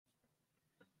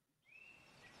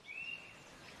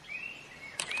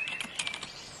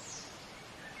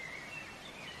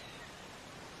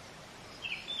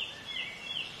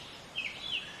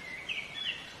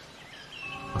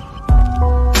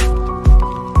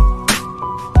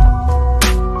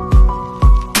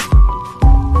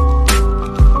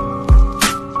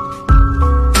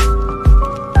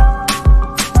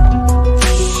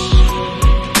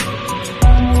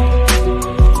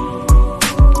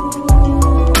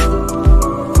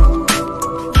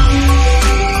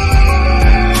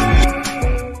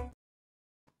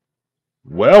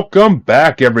Welcome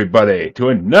back, everybody, to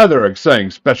another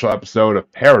exciting special episode of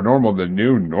Paranormal the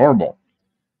New Normal.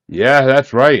 Yeah,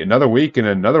 that's right, another week and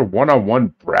another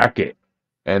one-on-one bracket.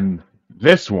 And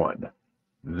this one,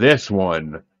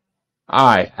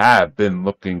 I have been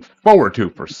looking forward to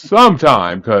for some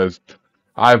time because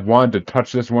I've wanted to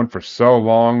touch this one for so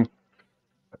long.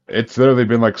 It's literally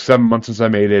been like 7 months since I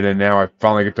made it, and now I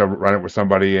finally get to run it with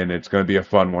somebody, and it's going to be a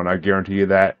fun one, I guarantee you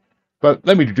that. But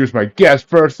let me introduce my guest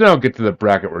first, then I'll get to the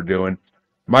bracket we're doing.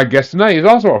 My guest tonight is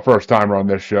also a first timer on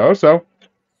this show, so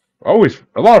always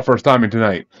a lot of first timing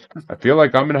tonight. I feel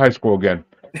like I'm in high school again.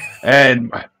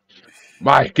 And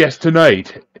my guest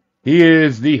tonight, he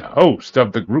is the host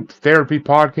of the Group Therapy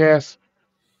podcast.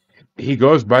 He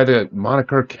goes by the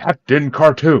moniker Captain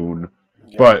Cartoon,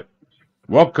 but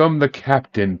welcome the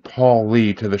Captain, Paul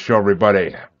Lee, to the show,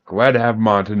 everybody. Glad to have him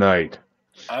on tonight.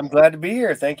 I'm glad to be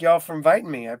here. Thank you all for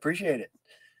inviting me. I appreciate it.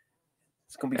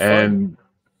 It's gonna be fun. And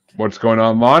what's going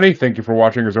on, Lonnie? Thank you for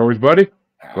watching as always, buddy.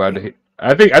 Glad to.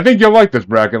 I think you'll like this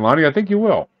bracket, Lonnie. I think you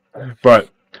will.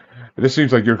 But this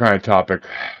seems like your kind of topic.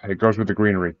 It goes with the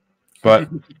greenery. But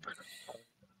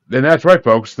then that's right,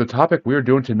 folks. The topic we're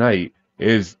doing tonight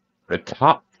is the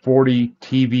top 40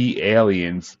 TV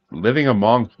aliens living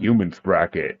among humans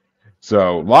bracket.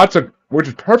 So which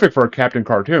is perfect for a Captain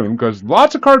Cartoon because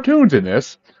lots of cartoons in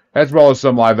this, as well as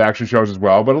some live action shows as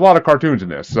well, but a lot of cartoons in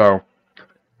this. So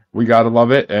we gotta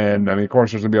love it, and I mean, of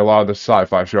course, there's gonna be a lot of the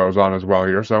sci-fi shows on as well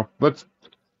here. So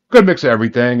good mix of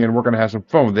everything, and we're gonna have some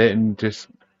fun with it and just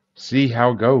see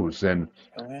how it goes. And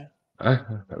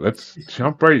let's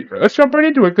jump right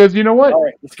into it because you know what? All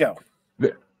right, let's go.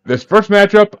 This first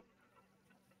matchup.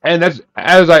 And that's,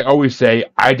 as I always say,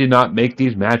 I did not make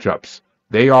these matchups.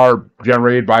 They are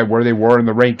generated by where they were in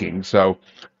the rankings. So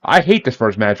I hate this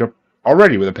first matchup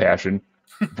already with a passion.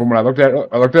 From when I looked at it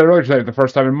earlier today, the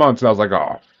first time in months, and I was like,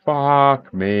 oh,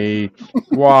 fuck me.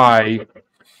 Why?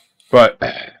 But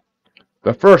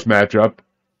the first matchup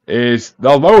is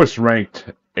the lowest ranked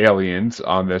aliens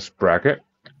on this bracket.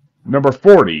 Number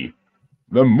 40,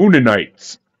 the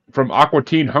Mooninites from Aqua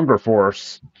Teen Hunger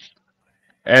Force.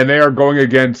 And they are going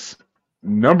against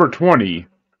number 20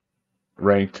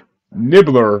 ranked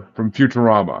Nibbler from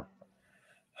Futurama.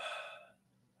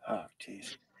 Oh,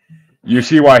 jeez. You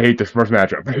see why I hate this first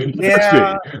matchup.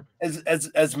 Yeah.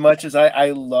 as much as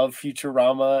I love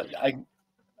Futurama,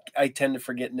 I tend to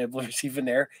forget Nibbler's even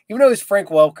there, even though it's Frank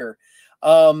Welker.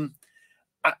 And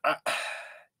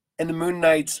the Moon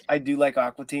Knights, I do like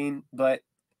Aqua Teen, but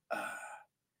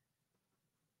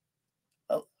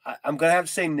I'm gonna have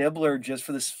to say Nibbler just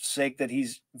for the sake that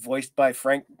he's voiced by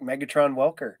Frank Megatron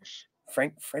Welker,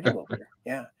 Freddie Welker.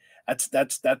 Yeah,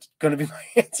 that's gonna be my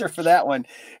answer for that one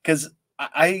because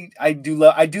I do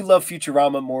love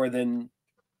Futurama more than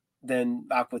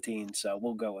Aqua Teen, so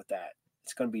we'll go with that.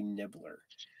 It's gonna be Nibbler.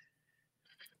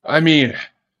 I mean,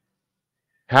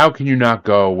 how can you not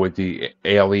go with the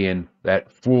alien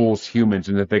that fools humans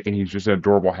into thinking he's just an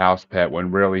adorable house pet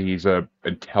when really he's an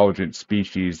intelligent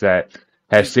species that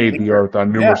has saved the Earth on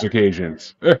numerous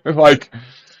occasions.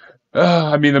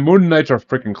 I mean, the Moon Knights are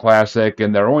freaking classic,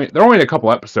 and they're only in a couple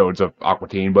episodes of Aqua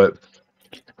Teen, but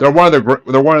they're one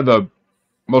of the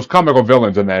most comical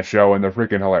villains in that show, and they're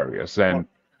freaking hilarious, and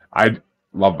I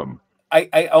love them.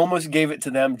 I almost gave it to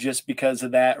them just because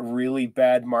of that really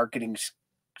bad marketing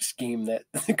scheme that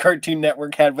the Cartoon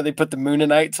Network had, where they put the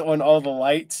Mooninites on all the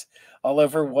lights all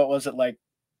over. What was it like?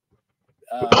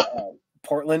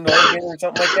 Portland, Oregon, or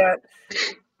something like that.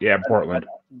 Yeah, Portland.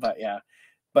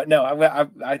 But no,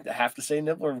 I have to say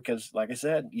Nibbler because, like I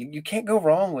said, you can't go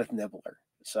wrong with Nibbler.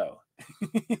 So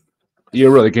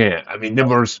you really can't. I mean,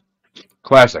 Nibbler's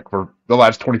classic for the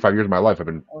last 25 years of my life. I've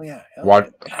been I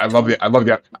love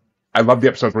the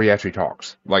episodes where he actually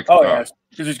talks. Like, because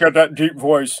he's got that deep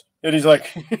voice, and he's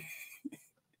like.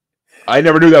 I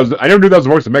never knew that was the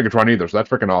voice of Megatron either, so that's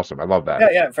freaking awesome. I love that.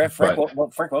 Yeah. Frank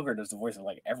Welker does the voice of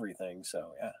like everything,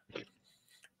 so yeah.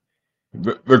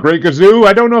 The Great Gazoo,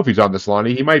 I don't know if he's on this,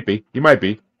 Lonnie. He might be.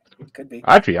 Could be.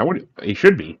 Actually, he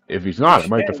should be. If he's not, I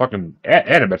might have to fucking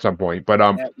add him at some point. But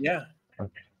yeah.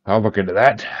 I'll look into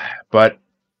that. But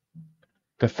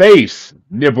to face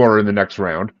Nibbler in the next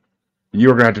round,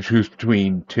 you're gonna have to choose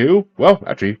between two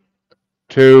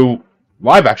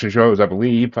live action shows, I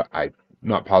believe. I'm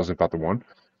not positive about the one,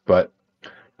 but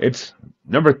it's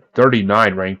number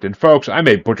 39 ranked. And folks, I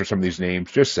may butcher some of these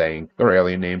names, just saying. They're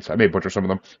alien names. I may butcher some of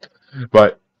them.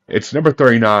 But it's number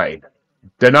 39,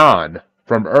 Danan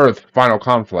from Earth Final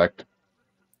Conflict,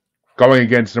 going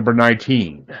against number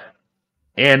 19,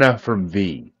 Anna from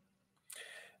V.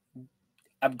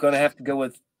 I'm going to have to go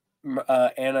with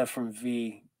Anna from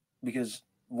V because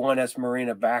one as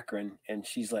Marina Baccarin, and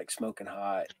she's like smoking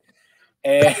hot.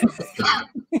 And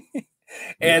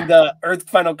and Earth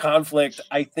Final Conflict,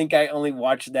 I think I only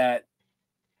watched that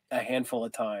a handful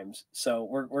of times. So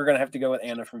we're gonna have to go with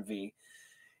Anna from V.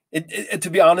 To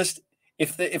be honest,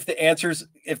 if the answers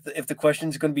if the question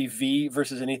is going to be V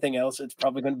versus anything else, it's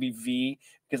probably going to be V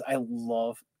because I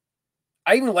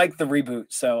even like the reboot,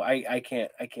 so I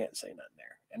can't say nothing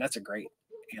there. And that's a great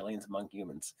Aliens Among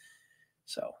Humans.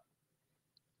 So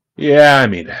yeah, I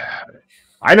mean,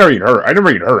 I never even heard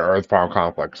of Earth Final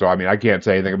Conflict, so I mean, I can't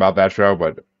say anything about that show.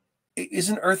 But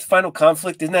isn't Earth Final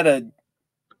Conflict? Isn't that a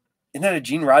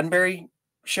Gene Roddenberry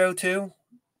show too?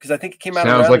 Because I think it came out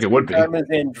sounds around like the it would be. time as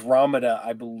Andromeda,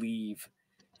 I believe.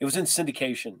 It was in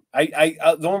syndication.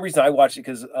 The only reason I watched it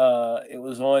because it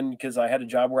was on because I had a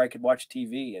job where I could watch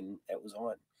TV and it was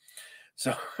on.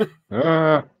 So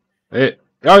it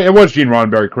was Gene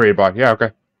Roddenberry created by okay.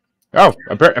 Oh,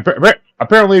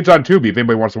 apparently it's on Tubi if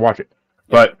anybody wants to watch it.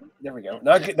 But there we go.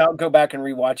 Now I'll go back and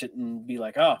rewatch it and be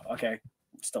like, oh, okay,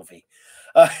 it's still V.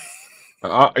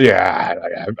 Yeah,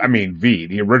 I mean V,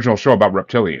 the original show about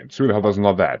reptilians. Who the hell doesn't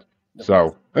love that?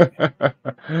 So,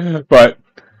 but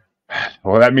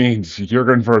well, that means you're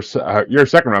going for your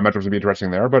second round matchup is going to be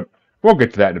interesting there. But we'll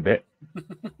get to that in a bit.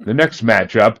 The next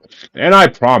matchup, and I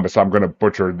promise I'm going to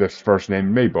butcher this first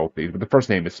name, maybe both these, but the first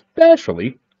name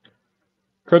especially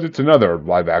because it's another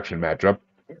live action matchup.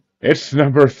 It's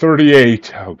number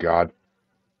 38. Oh God.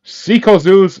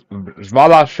 Sikozu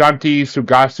Zvala Shanti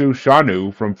Sugasu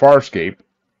Shanu from Farscape.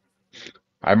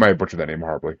 I might butcher that name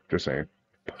horribly, just saying.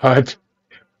 But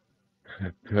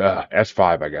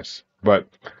S5, I guess.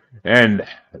 And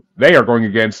they are going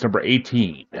against number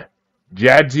 18,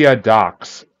 Jadzia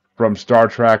Dax from Star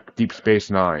Trek Deep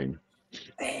Space Nine.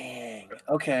 Dang.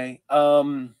 Okay.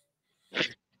 I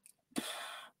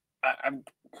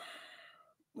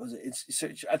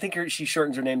think she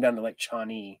shortens her name down to like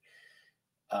Chani.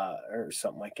 Or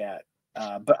something like that.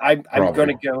 But I'm going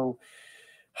to go.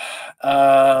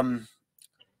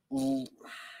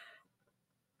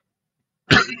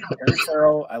 Terry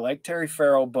Farrell. I like Terry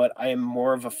Farrell, but I am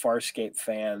more of a Farscape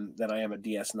fan than I am a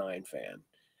DS9 fan.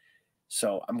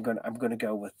 So I'm gonna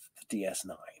go with the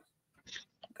DS9.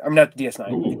 I'm not the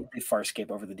DS9, the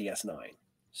Farscape over the DS9.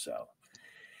 So,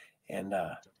 and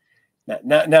now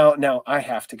I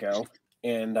have to go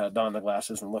and don the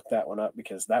glasses and look that one up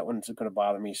because that one's going to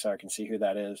bother me, so I can see who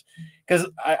that is. Because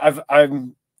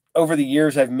I'm over the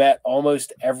years I've met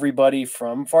almost everybody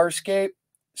from Farscape,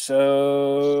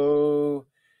 so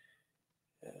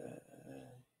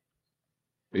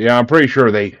yeah, I'm pretty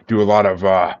sure they do a lot of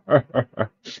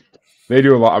they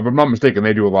do a lot. If I'm not mistaken,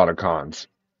 they do a lot of cons.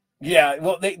 Yeah,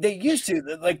 well, they used to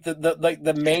like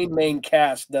the main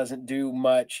cast doesn't do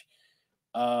much.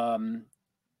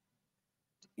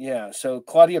 Yeah, so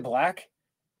Claudia Black,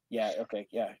 yeah, okay,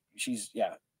 yeah, she's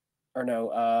or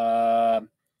no,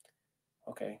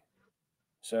 okay,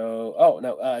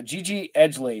 so Gigi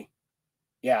Edgley,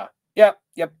 yep.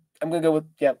 I'm gonna go with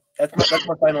That's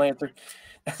my final answer.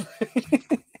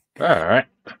 All right.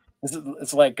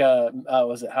 It's like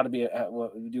was it How to Be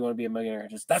what, Do You Want to Be a Millionaire?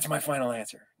 That's my final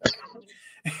answer.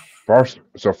 Okay.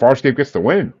 So Farscape gets the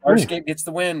win. Farscape gets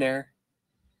the win there.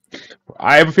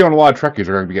 I have a feeling a lot of Trekkies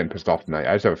are going to be getting pissed off tonight.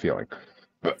 I just have a feeling,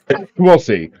 but we'll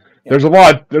see. Yeah. There's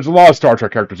a lot of Star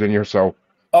Trek characters in here, so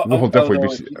we'll definitely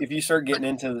be. If you start getting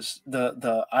into this,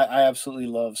 I absolutely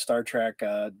love Star Trek,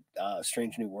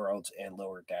 Strange New Worlds, and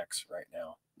Lower Decks right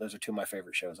now. Those are two of my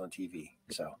favorite shows on TV.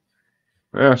 So,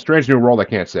 Strange New World, I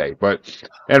can't say, and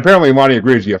apparently Lonnie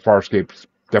agrees. Yeah, Farscape's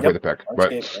definitely the pick. Farscape, but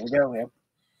there we go. Yep.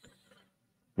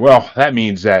 Well, that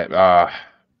means that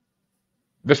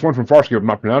this one from Farscape, I'm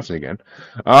not pronouncing again,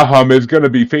 is going to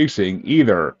be facing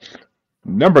either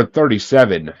number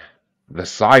 37, The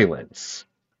Silence,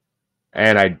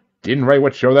 and I didn't write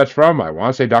what show that's from. I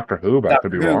want to say Doctor Who, but I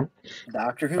could be wrong.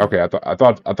 Doctor Who. Okay, I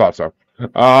thought so.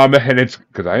 And it's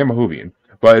because I am a Whovian,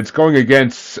 but it's going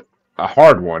against a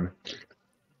hard one.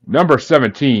 Number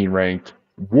 17 ranked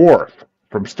Worf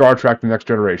from Star Trek: The Next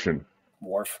Generation.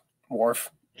 Worf.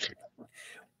 Worf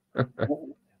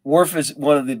is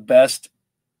one of the best.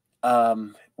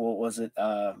 What was it?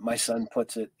 My son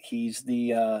puts it. He's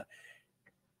the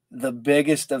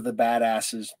biggest of the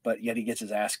badasses, but yet he gets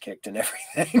his ass kicked and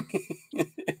everything.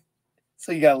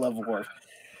 So you gotta love Worf.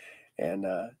 And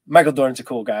Michael Dorn's a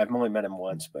cool guy. I've only met him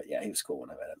once, but yeah, he was cool when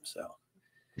I met him. So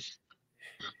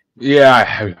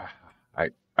yeah,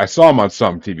 I saw him on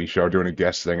some TV show doing a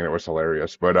guest thing, and it was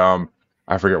hilarious. But I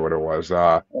forget what it was.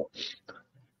 Well,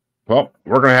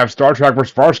 we're gonna have Star Trek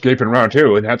vs. Farscape in round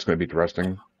 2, and that's gonna be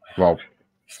interesting. Well,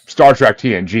 Star Trek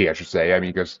TNG, I should say. I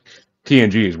mean, because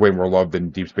TNG is way more loved than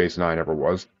Deep Space Nine ever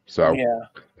was. So, Yeah.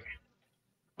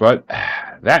 but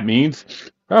that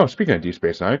means, oh, speaking of Deep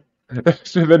Space Nine,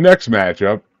 so the next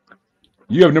matchup,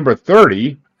 you have number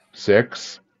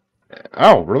 36.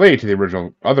 Oh, related to the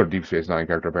original other Deep Space Nine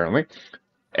character, apparently.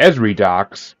 Ezri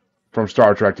Dox from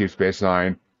Star Trek Deep Space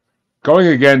Nine, going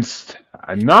against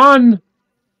a non-space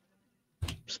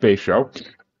show,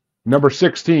 number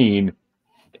 16,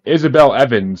 Isabel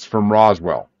Evans from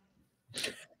Roswell.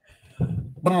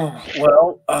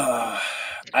 Well,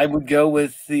 I would go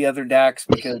with the other Dax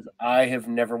because I have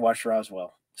never watched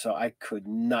Roswell, so I could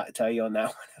not tell you on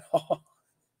that one at all.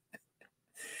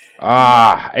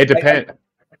 It depends.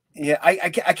 Yeah, I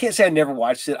can't say I never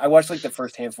watched it. I watched like the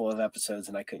first handful of episodes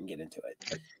and I couldn't get into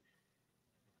it.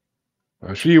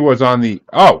 She was on the.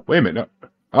 Oh, wait a minute. No.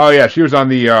 Oh yeah, she was on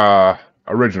the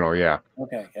original. Yeah.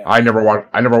 Okay. Yeah. I never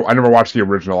watched the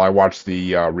original. I watched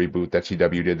the reboot that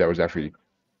CW did. That was actually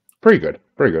pretty good.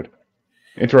 Pretty good.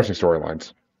 Interesting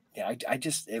storylines. Yeah, I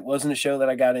just it wasn't a show that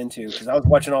I got into because I was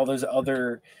watching all those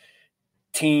other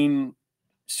teen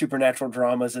supernatural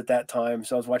dramas at that time.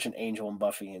 So I was watching Angel and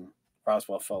Buffy, and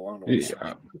Roswell fell along the way.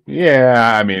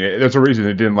 Yeah. I mean, there's a reason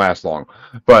it didn't last long.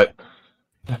 But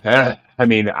I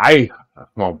mean, I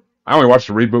only watched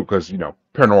the reboot because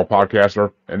Paranormal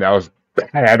Podcaster, and that was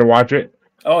I had to watch it.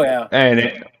 Oh yeah,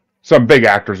 and some big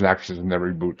actors and actresses in that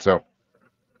reboot, so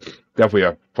definitely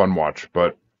a fun watch.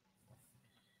 But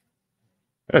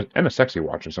and a sexy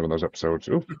watch in some of those episodes.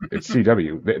 Ooh, it's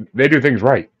CW. They do things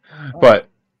right. But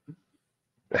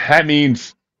that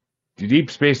means Deep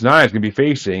Space Nine is going to be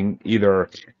facing either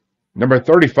number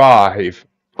 35,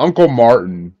 Uncle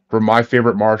Martin from My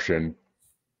Favorite Martian,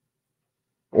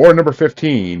 or number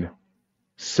 15,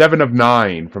 Seven of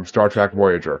Nine from Star Trek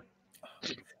Voyager.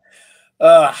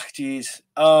 Geez.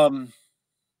 I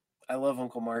love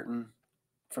Uncle Martin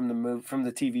from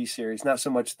the TV series, not so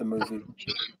much the movie.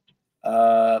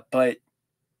 But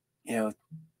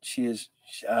she is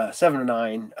 7 of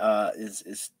 9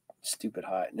 is stupid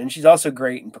hot, and then she's also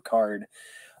great in Picard.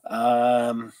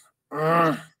 Wasn't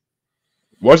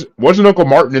Uncle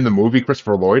Martin in the movie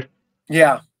Christopher Lloyd?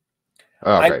 Yeah.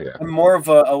 Oh, okay, yeah. I'm more of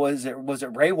a was it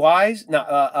Ray Wise?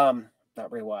 No,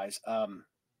 not Ray Wise. God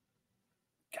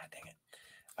dang it!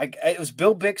 It was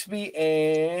Bill Bixby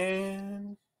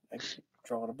and I keep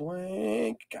drawing a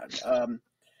blank. God, that's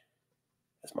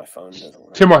my phone doesn't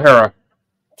work. Tim O'Hara.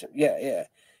 Yeah.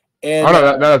 And,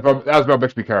 that was Bill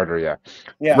Bixby character. Yeah.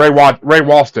 Ray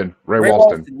Walston. Ray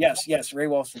Walston. Yes, Ray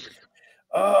Walston.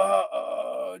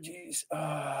 Oh, geez.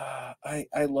 I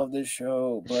love this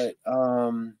show, but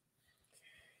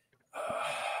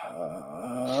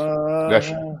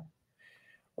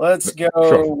let's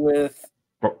go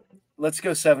let's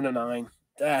go 7 of 9.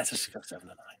 Let's just go 7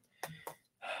 of 9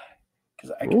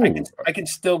 because I can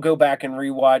still go back and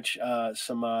rewatch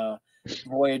some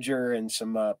Voyager and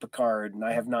some Picard, and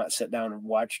I have not sat down and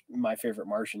watched My Favorite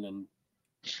Martian in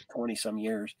 20 some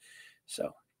years.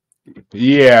 So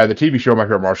yeah, the TV show My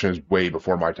Favorite Martian is way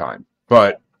before my time,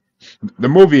 but the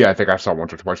movie I think I saw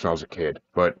once or twice when I was a kid,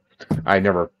 but I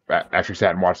never actually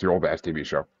sat and watched the old ass TV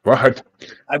show. But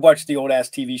I watched the old ass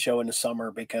TV show in the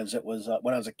summer because it was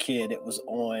when I was a kid. It was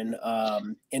on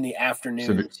in the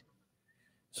afternoons.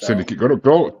 Good old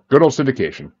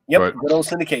syndication. Yep, good old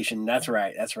syndication. That's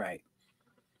right.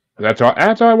 That's how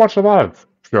I watched a lot of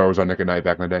shows on Nick at Night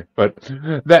back in the day. But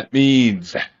that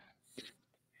means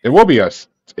it will be a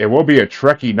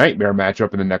Trekkie nightmare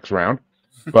matchup in the next round.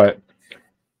 But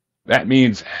that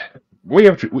means we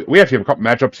actually have a couple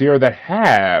matchups here that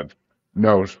have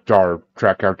no Star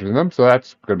Trek characters in them, so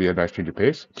that's going to be a nice change of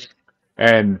pace.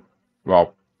 And,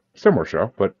 well, similar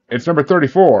show, but it's number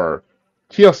 34,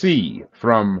 TLC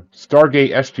from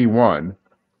Stargate SG-1,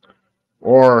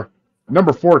 or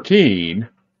number 14,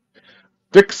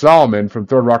 Dick Solomon from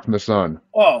Third Rock from the Sun.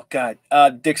 Oh, God.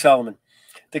 Dick Solomon,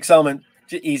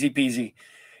 easy peasy,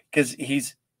 because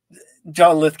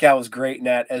John Lithgow is great in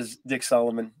that as Dick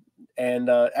Solomon. And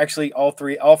actually, all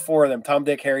four of them, Tom,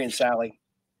 Dick, Harry, and Sally.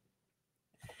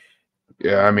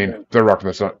 Yeah, I mean, Third Rock from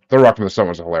the Sun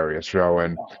was a hilarious show,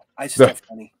 and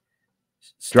funny.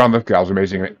 John Lithgow's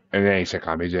amazing in any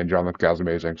sitcom he's in. John Lithgow's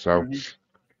amazing, so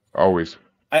always.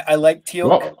 I like Teal.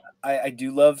 Well, I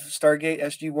do love Stargate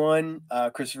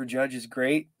SG-1. Christopher Judge is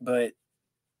great, but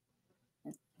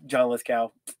John Lithgow,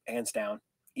 hands down,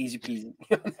 easy peasy.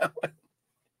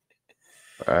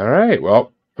 All right,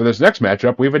 well. For this next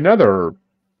matchup, we have another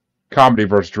comedy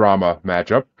versus drama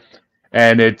matchup,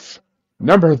 and it's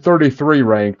number 33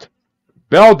 ranked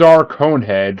Beldar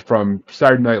Conehead from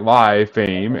Saturday Night Live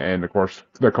fame, and of course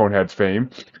the Coneheads fame,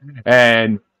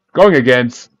 and going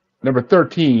against number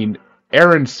 13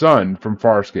 Aaron's son from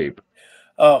Farscape.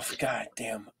 Oh, god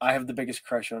damn. I have the biggest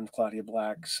crush on Claudia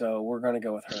Black, so we're going to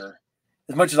go with her.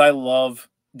 As much as I love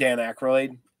Dan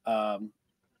Aykroyd, I,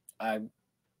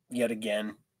 yet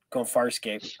again, going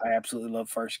Farscape. I absolutely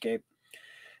love Farscape.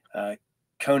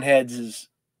 Coneheads is...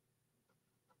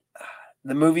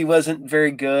 The movie wasn't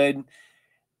very good.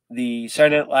 The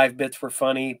Saturday Night Live bits were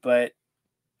funny, but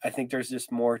I think there's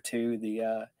just more to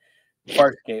the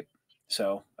Farscape.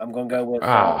 So I'm going to go with...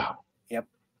 yep.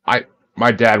 My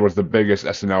dad was the biggest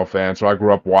SNL fan, so I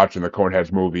grew up watching the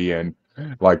Coneheads movie and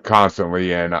like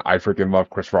constantly, and I freaking love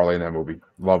Chris Farley in that movie.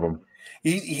 Love him.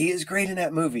 He is great in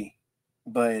that movie,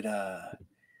 but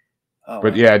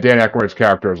yeah, Dan Aykroyd's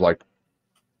character is like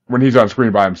when he's on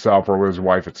screen by himself or with his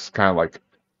wife, it's kind of like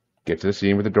get to the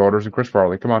scene with the daughters and Chris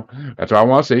Farley. Come on, that's what I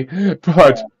want to see.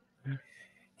 But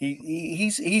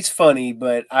he's funny,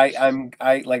 but I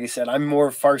like I said, I'm more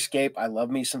Farscape. I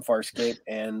love me some Farscape,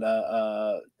 and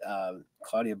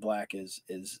Claudia Black is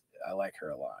I like her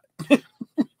a lot.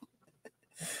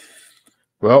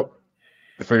 Well,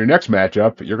 for your next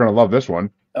matchup, you're gonna love this one.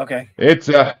 Okay. It's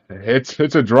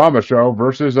a drama show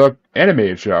versus a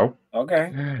animated show.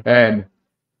 Okay. And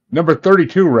number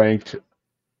 32 ranked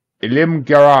Elim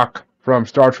Garak from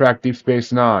Star Trek Deep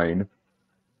Space Nine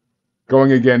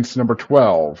going against number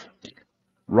 12,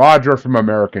 Roger from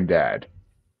American Dad.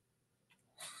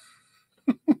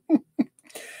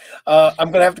 I'm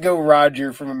going to have to go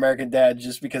Roger from American Dad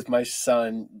just because my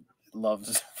son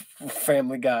loves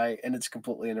Family Guy and it's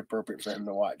completely inappropriate for him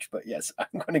to watch. But yes, I'm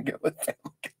going to go with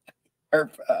Family Guy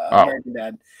or American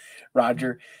Dad,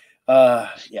 Roger.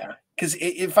 Yeah, because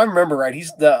if I remember right,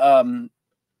 he's the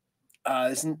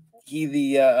isn't he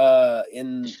the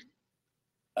in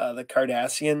the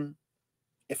Cardassian?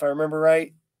 If I remember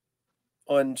right,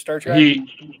 on Star Trek.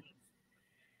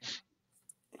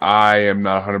 I am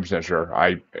not 100%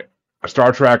 sure.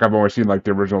 Star Trek, I've only seen like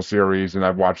the original series, and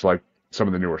I've watched like some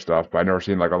of the newer stuff, but I've never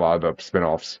seen like a lot of the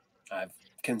spin-offs. I've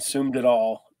consumed it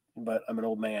all, but I'm an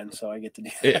old man, so I get to do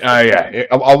that.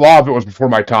 A lot of it was before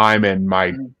my time, and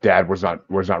my dad was not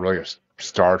really a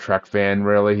Star Trek fan,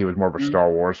 really. He was more of a Star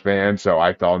Wars fan, so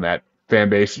I fell in that fan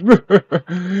base.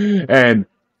 And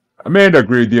Amanda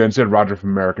agreed with you and said Roger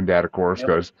from American Dad, of course,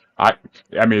 because I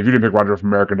mean, if you didn't pick Roger from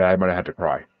American Dad, I might have had to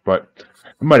cry, but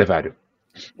I might have had to,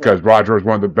 because Roger is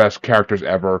one of the best characters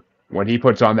ever. When he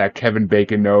puts on that Kevin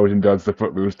Bacon nose and does the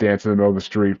Footloose dance in the middle of the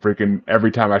street, freaking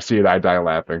every time I see it, I die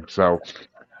laughing. So,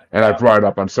 and I brought it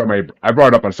up on so many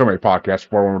podcasts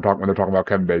before when they're talking about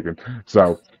Kevin Bacon.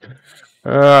 So,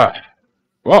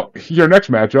 well, your next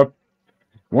matchup,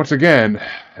 once again,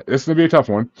 this is gonna be a tough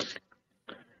one.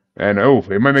 And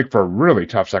it might make for a really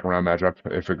tough second round matchup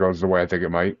if it goes the way I think it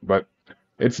might. But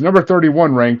it's number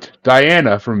 31 ranked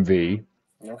Diana from V.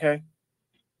 Okay.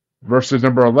 Versus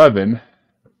number 11,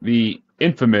 the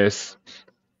infamous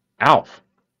Alf.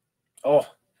 Oh.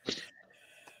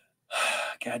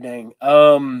 God dang.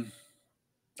 I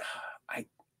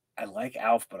like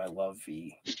Alf, but I love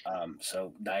V.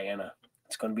 So Diana.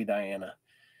 It's going to be Diana.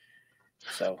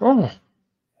 So.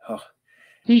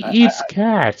 He eats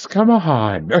cats. Come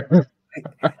on.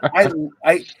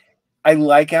 I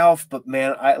like Alf, but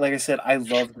man, like I said, I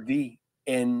love V,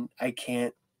 and I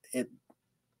can't.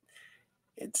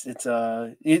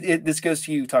 This goes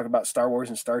to you talk about Star Wars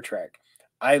and Star Trek.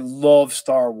 I love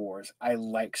Star Wars. I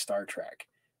like Star Trek.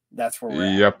 That's where we're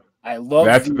at. Yep. I love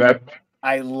that.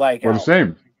 I like. We're Alf. the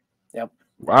same. Yep.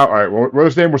 Wow. All right. Well, we're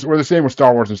the same. We're the same with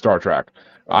Star Wars and Star Trek. Okay.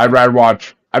 I'd rather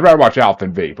watch Alf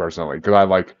than V personally because I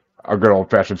like a good old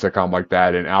fashioned sitcom like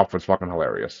that, and Alf was fucking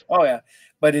hilarious. Oh yeah,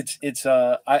 but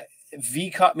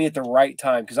V caught me at the right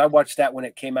time because I watched that when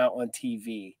it came out on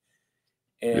TV,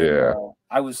 and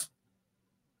I was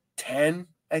 10,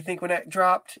 I think, when that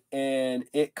dropped, and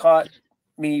it caught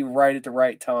me right at the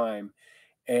right time.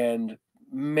 And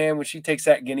man, when she takes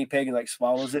that guinea pig and like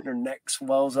swallows it, and her neck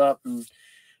swells up, and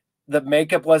the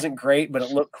makeup wasn't great, but it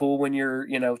looked cool when you're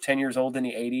 10 years old in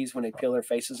the 80s when they peel their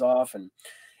faces off, and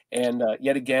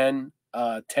yet again,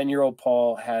 10-year-old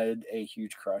Paul had a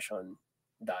huge crush on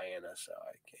Diana, so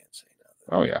I can't say nothing.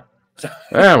 Oh yeah.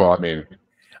 Yeah, well, I mean,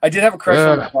 I did have a crush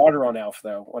on my daughter on Alf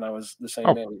though when I was the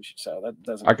same age, so that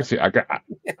doesn't. I can see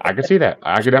that.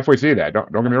 I can definitely see that.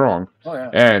 Don't get me wrong. Oh yeah.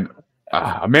 And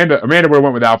Amanda would have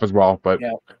went with Alf as well, but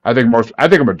I think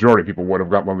a majority of people would have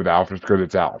got one with Alf just because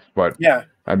it's Alf. But yeah,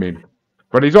 I mean,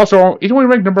 but he's only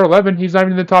ranked number 11. He's not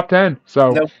even in the top 10.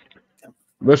 So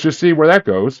let's just see where that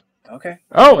goes. Okay.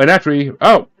 Oh, and actually,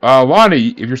 Lonnie,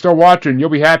 if you're still watching, you'll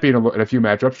be happy in a few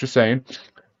matchups. Just saying.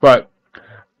 But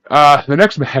the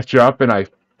next matchup, and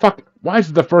why is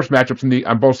it the first matchups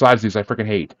on both sides of these I freaking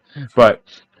hate? But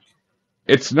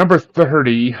It's number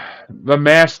 30, the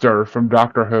Master from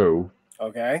Doctor Who.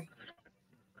 Okay.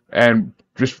 And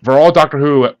just for all Doctor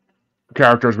Who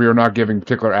characters, we are not giving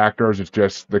particular actors. It's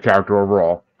just the character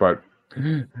overall. But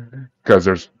because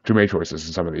there's too many choices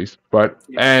in some of these. But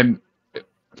Yeah. and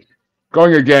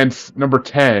going against number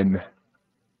 10,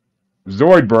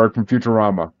 Zoidberg from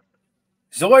Futurama.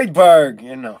 Zoidberg,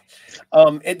 you know.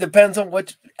 It depends on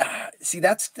what. See,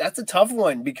 that's a tough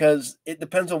one because it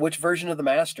depends on which version of the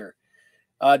Master.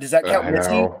 Does that count I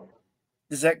Missy? know.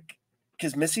 Does that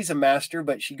because Missy's a Master,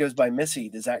 but she goes by Missy?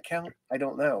 Does that count? I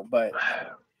don't know, but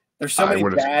there's so I many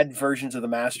would have. bad versions of the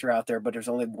Master out there, but there's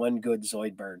only one good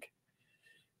Zoidberg.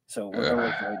 So we're going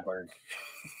with Zoidberg.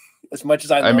 As much as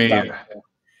I love mean, Doctor Who.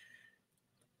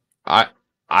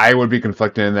 I would be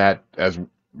conflicted in that as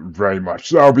very much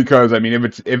so because I mean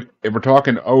if we're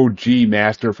talking OG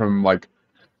Master from like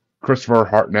Christopher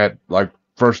Hartnett, like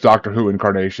first Doctor Who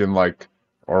incarnation, like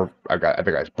or I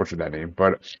think I butchered that name,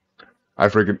 but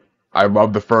I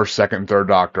love the first, second, third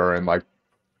Doctor, and like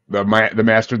the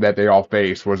Master that they all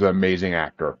faced was an amazing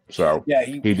actor. So Yeah,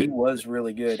 he he did, was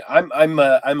really good. I'm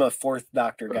a fourth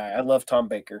Doctor guy. I love Tom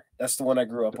Baker. That's the one I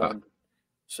grew up on.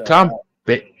 So Tom.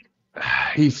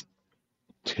 He's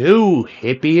too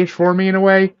hippie-ish for me in a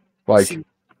way. Like see,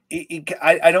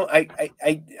 I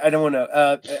don't want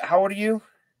to. How old are you?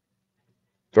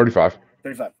 35.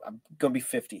 35. I'm gonna be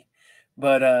 50.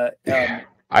 But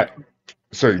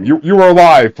So you were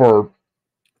alive for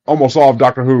almost all of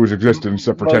Doctor Who's existence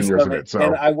except for 10 most years of of it, it. So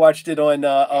and I watched it on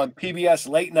PBS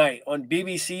late night on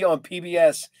BBC on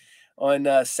PBS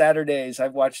on Saturdays. I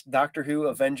watched Doctor Who,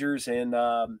 Avengers, and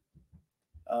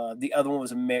the other one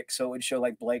was a mix, so it would show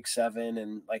like Blake Seven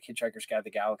and like Hitchhiker's Guide to the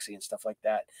Galaxy and stuff like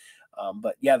that.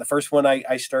 But yeah, the first one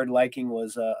I started liking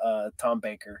was Tom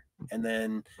Baker, and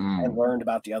then I learned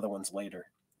about the other ones later.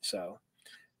 So,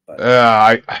 but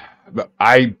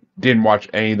I didn't watch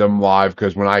any of them live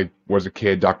because when I was a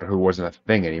kid, Doctor Who wasn't a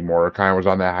thing anymore. It kind of was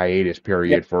on that hiatus yeah,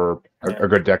 period for yeah. a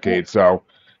good decade. So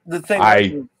The thing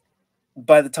I was,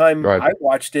 by the time go ahead. I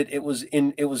watched it, it was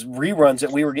reruns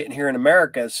that we were getting here in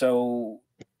America. So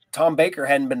Tom Baker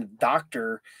hadn't been a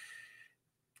doctor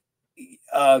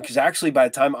because actually by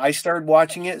the time I started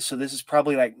watching it, so this is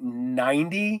probably like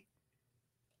 90.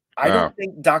 I don't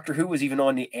think Doctor Who was even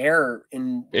on the air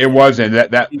in. It wasn't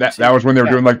that was when they were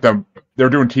Yeah. doing they were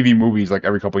doing TV movies like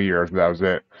every couple of years. But that was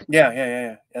it.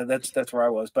 Yeah. That's where I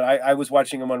was, but I was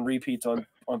watching them on repeats on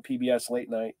PBS late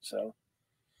night. So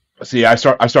See, I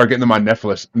started getting them on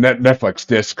Netflix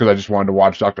discs because I just wanted to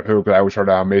watch Doctor Who because I always heard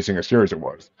how amazing a series it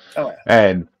was. oh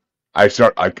yeah,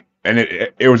 And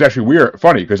it was actually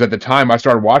funny because at the time I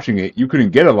started watching it, you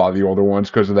couldn't get a lot of the older ones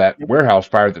because of that warehouse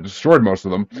fire that destroyed most of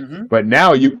them. Mm-hmm. But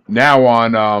now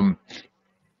on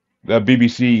the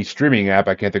BBC streaming app,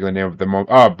 I can't think of the name of the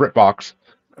BritBox.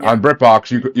 Yeah. On BritBox,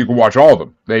 you can watch all of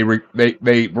them. They were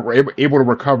able to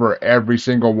recover every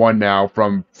single one now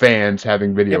from fans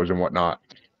having videos and whatnot.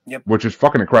 Yep. Which is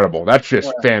fucking incredible. That's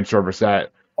just fan service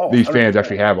that these 100%. Fans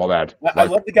actually have all that. I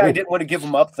love the guy didn't want to give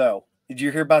them up though. Did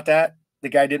you hear about that? The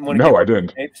guy didn't want to give up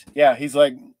the tapes. Yeah, he's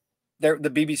like, the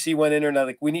BBC went in there and they're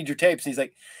like, we need your tapes. And he's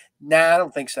like, nah, I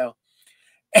don't think so.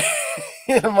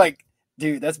 And I'm like,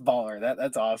 dude, that's baller.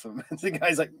 That's awesome. And the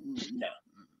guy's like, no.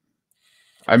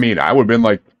 I mean, I would have been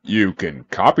like, you can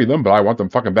copy them, but I want them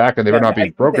fucking back, and they better not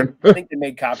be broken. I think they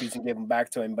made copies and gave them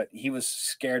back to him, but he was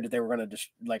scared that they were going to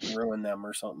just like ruin them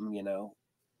or something, you know.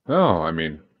 Oh, I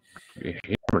mean,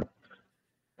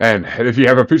 and if you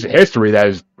have a piece of history that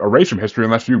is erased from history,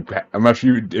 unless you're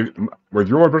the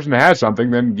only person that has something,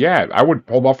 then yeah, I would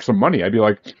hold off some money. I'd be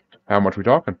like, how much are we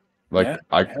talking? Like,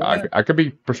 I could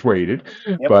be persuaded,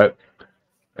 but.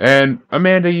 And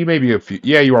Amanda, you may be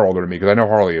you are older than me because I know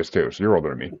Harley is too, so you're older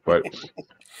than me. But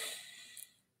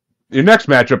your next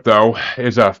matchup, though,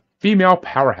 is a female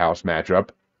powerhouse matchup.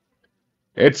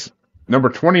 It's number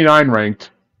 29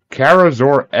 ranked Kara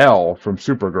Zor-El from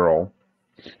Supergirl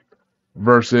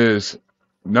versus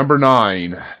number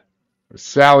 9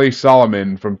 Sally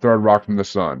Solomon from Third Rock from the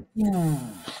Sun.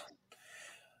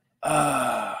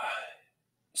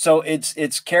 So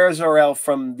it's Kara Zor-El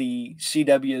from the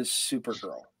CW's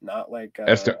Supergirl, not like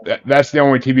that's the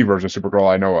only TV version of Supergirl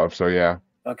I know of. So yeah.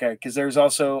 Okay, because there's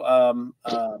also from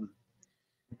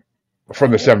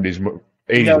the 70s,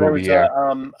 80s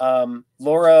movie,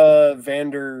 Laura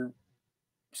Vander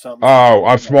something. Oh,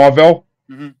 on Smallville.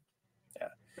 Mm-hmm.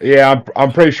 Yeah,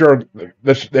 I'm pretty sure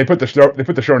they put the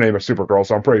show name as Supergirl,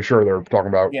 so I'm pretty sure they're talking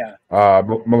about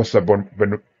Melissa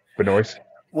Benoist.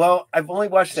 Well, I've only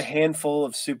watched a handful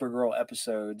of Supergirl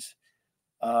episodes,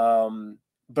 but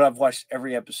I've watched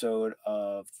every episode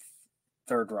of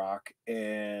Third Rock,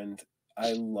 and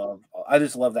I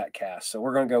just love that cast. So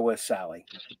we're gonna go with Sally.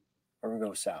 We're gonna go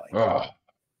with Sally. Oh,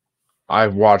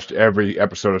 I've watched every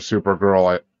episode of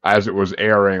Supergirl as it was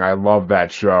airing. I love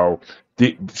that show.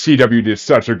 CW did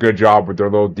such a good job with their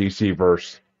little DC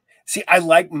verse. See, I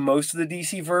like most of the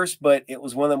DC verse, but it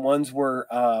was one of the ones where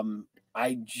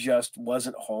I just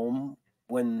wasn't home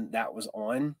when that was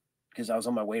on because I was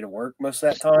on my way to work most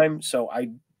of that time, so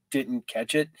I didn't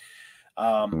catch it.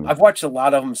 I've watched a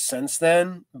lot of them since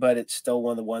then, but it's still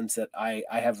one of the ones that I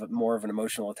have more of an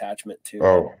emotional attachment to.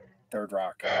 Oh, Third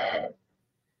Rock.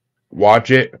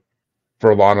 watch it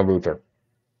for Lana Luthor.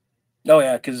 Oh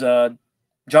yeah, because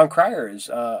John Cryer is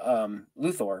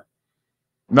Luthor.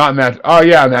 Not in that. Oh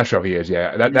yeah, in that show he is.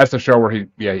 Yeah, that's the show where he.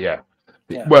 Yeah.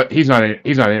 But he's not in.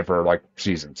 He's not in it for like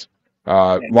seasons.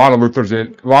 Lana Luthor's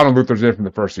in. Lana Luthor's in from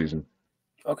the first season.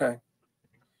 Okay.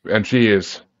 And she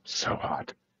is so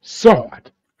hot, so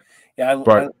hot.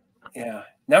 Yeah, yeah.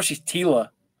 Now she's Tila.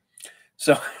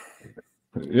 So.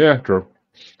 Yeah, true.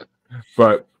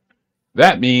 But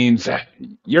that means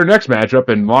your next matchup,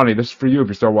 and Lonnie, this is for you if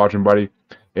you're still watching, buddy.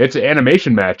 It's an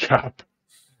animation matchup,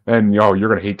 and you're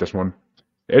gonna hate this one.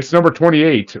 It's number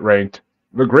 28 ranked,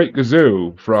 The Great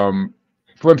Gazoo from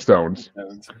Flintstones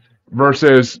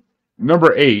versus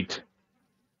number 8,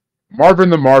 Marvin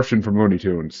the Martian from Looney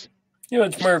Tunes.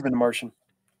 It's Marvin the Martian.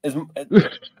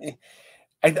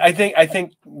 I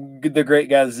think The Great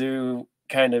Gazoo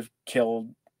kind of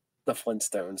killed the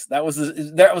Flintstones. That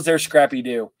was their scrappy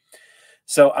do.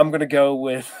 So I'm gonna go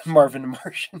with Marvin the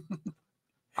Martian.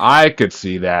 I could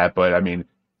see that, but I mean,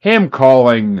 him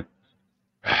calling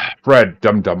Fred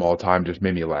dum dum all the time just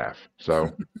made me laugh.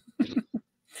 So,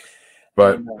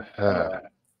 but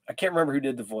I can't remember who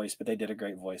did the voice, but they did a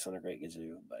great voice on The Great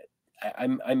Gazoo. But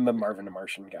I'm a Marvin the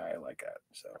Martian guy. I like that.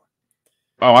 So.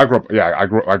 Oh, I grew up. Yeah, I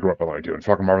grew up on Looney Tunes.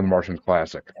 Fucking Marvin the Martian's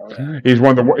classic. Oh, yeah. He's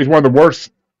one of the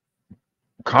worst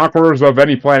conquerors of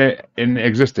any planet in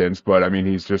existence, but I mean,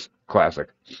 he's just classic.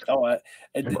 Oh,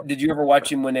 did you ever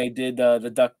watch him when they did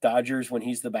the Duck Dodgers when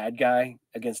he's the bad guy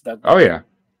against Duck? Oh yeah,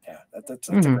 yeah, that's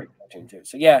a great cartoon too.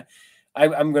 So yeah,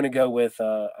 I'm gonna go with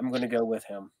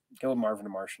him. Go with Marvin the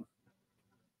Martian.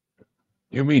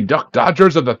 You mean Duck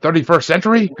Dodgers of the 31st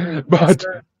century? But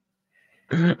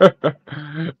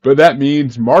but that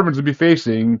means Marvin's will be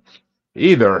facing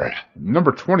either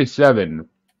number 27,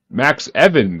 Max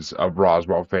Evans of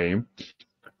Roswell fame,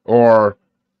 or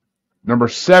number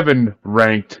 7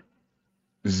 ranked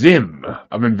Zim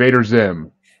of Invader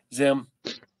Zim. Zim.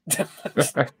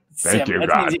 Thank you,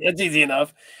 God. That's easy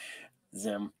enough.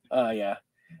 Zim. Yeah.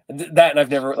 That, and I've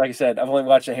never, like I said, I've only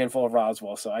watched a handful of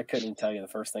Roswell, so I couldn't tell you the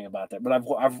first thing about that. But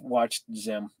I've watched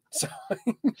Zim. So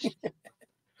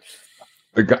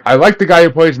I like the guy who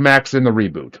plays Max in the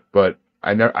reboot, but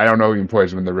I don't know who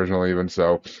plays him in the original even.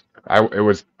 So it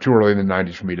was too early in the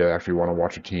 '90s for me to actually want to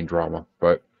watch a teen drama.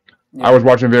 But yeah. I was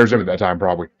watching Invader Zim at that time,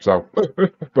 probably. So,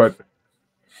 but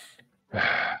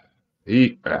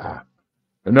he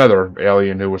another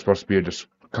alien who was supposed to be a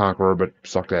conqueror, but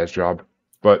sucked at his job.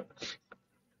 But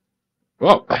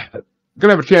well,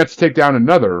 gonna have a chance to take down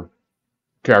another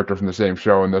character from the same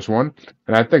show in this one,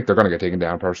 and I think they're gonna get taken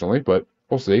down personally, but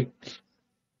we'll see.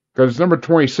 Because it's number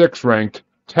 26 ranked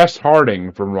Tess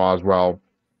Harding from Roswell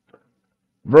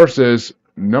versus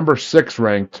number 6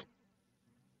 ranked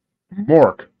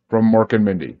Mork from Mork and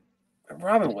Mindy.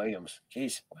 Robin Williams.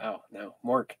 Jeez, wow, no,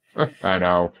 Mork. I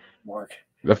know. Mork.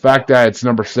 The fact that it's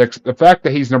number 6, the fact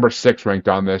that he's number 6 ranked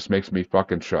on this makes me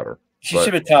fucking shudder. She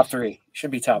should be top 3.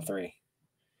 Should be top 3.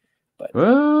 But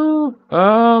well,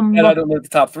 and I don't know what the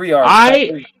top 3 are.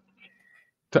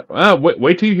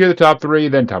 Wait till you hear the top 3,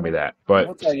 then tell me that. But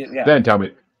we'll tell you, yeah. Then tell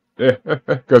me,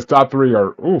 because top 3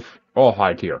 are all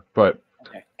high tier. But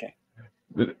okay.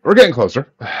 We're getting closer.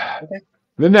 Okay.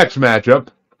 The next matchup,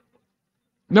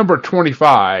 number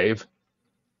 25.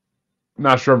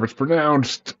 Not sure if it's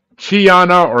pronounced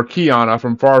Chiana or Kiana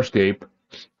from Farscape,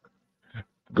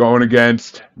 going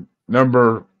against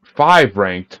number 5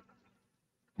 ranked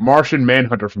Martian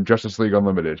Manhunter from Justice League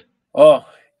Unlimited. Oh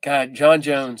God, John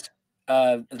Jones.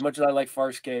 As much as I like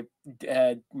Farscape,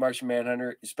 Martian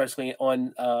Manhunter, especially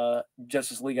on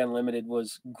Justice League Unlimited,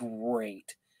 was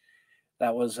great.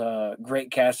 That was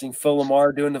great casting. Phil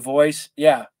Lamar doing the voice.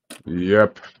 Yeah.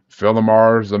 Yep. Phil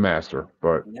Lamar's the master.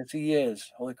 But yes, he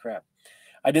is. Holy crap.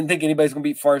 I didn't think anybody's going to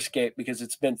beat Farscape because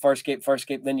it's been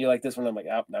Farscape. Then you like this one. I'm like,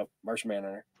 oh, no, Martian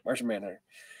Manhunter.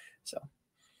 So.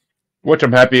 Which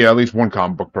I'm happy at least one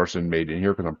comic book person made in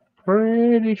here because I'm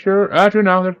pretty sure. Actually,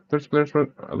 no, there's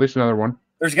at least another one.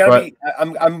 There's got to be.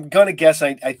 I'm gonna guess.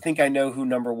 I think I know who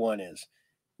number 1 is.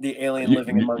 The alien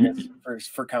living among us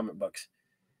for comic books.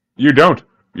 You don't.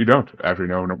 You don't actually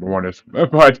know who number one is,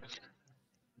 but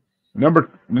the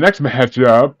next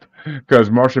matchup, because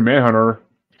Martian Manhunter,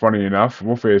 funny enough,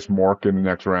 will face Mork in the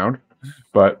next round.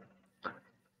 But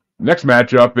next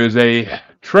matchup is a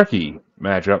Trekkie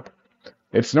matchup.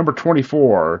 It's number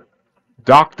 24,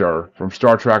 Doctor from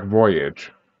Star Trek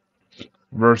Voyage,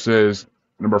 versus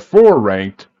number 4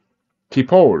 ranked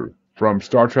T'Pol from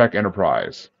Star Trek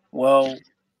Enterprise. Well,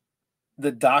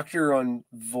 the Doctor on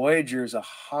Voyager is a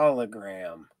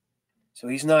hologram, so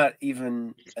he's not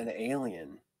even an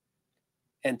alien.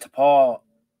 And T'Pol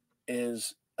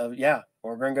is, yeah,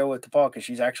 we're going to go with T'Pol because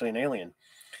she's actually an alien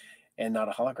and not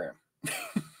a hologram.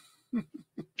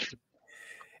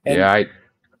 And,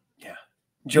 yeah,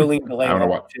 Jolene Delay I don't know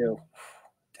what. too.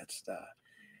 That's it's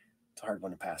a hard one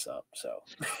to pass up. So,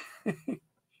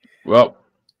 well,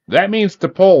 that means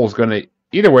T'Pol's gonna.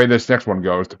 Either way, this next one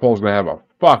goes, T'Pol's gonna have a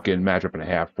fucking matchup and a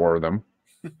half for them.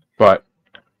 But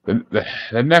the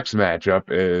next matchup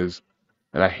is,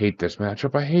 and I hate this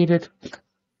matchup. I hate it.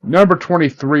 Number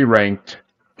 23 ranked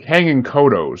Kang and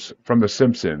Kodos from The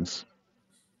Simpsons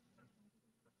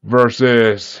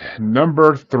versus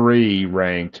number 3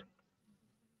 ranked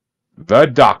The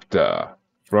Doctor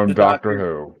from Doctor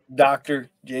Who. Doctor,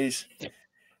 jeez.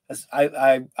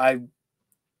 I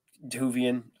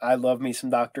Whovian. I love me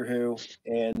some Doctor Who,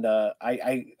 and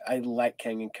I like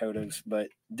Kang and Kodos, but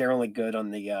they're only good on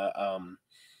the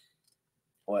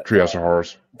Treehouse of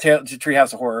Horrors.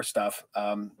 Treehouse of Horror stuff.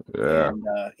 Yeah. And,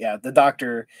 yeah, the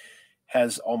Doctor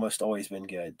has almost always been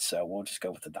good, so we'll just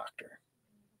go with the Doctor.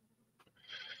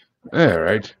 All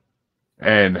right.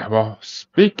 And, well,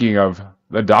 speaking of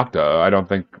the Doctor, I don't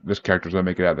think this character's going to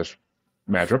make it out of this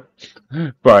matchup.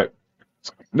 But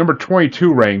number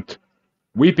 22 ranked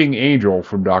Weeping Angel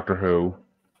from Doctor Who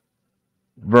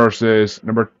versus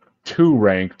number 2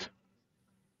 ranked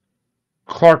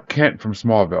Clark Kent from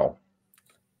Smallville.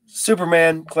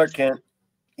 Superman, Clark Kent,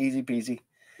 easy peasy.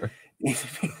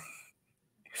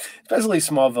 Especially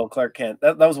Smallville, Clark Kent.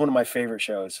 That was one of my favorite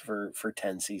shows for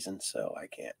 10 seasons, so I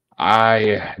can't.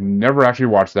 I never actually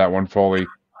watched that one fully.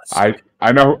 I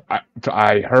know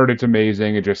I heard it's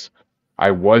amazing. It just I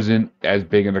wasn't as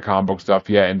big into comic book stuff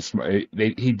yet, and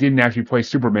he didn't actually play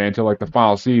Superman until like the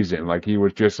final season. Like he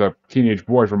was just a teenage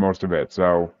boy for most of it.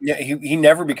 So yeah, he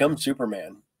never becomes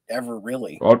Superman ever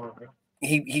really. Well,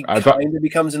 he kind of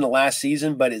becomes in the last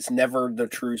season, but it's never the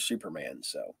true Superman.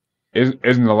 So isn't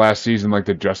the last season like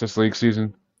the Justice League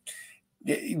season?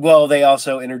 Well, they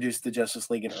also introduced the Justice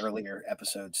League in earlier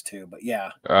episodes too. But yeah.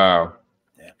 Oh.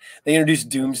 Yeah, they introduced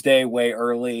Doomsday way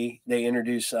early. They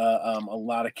introduced a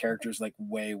lot of characters like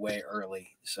way early.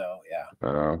 So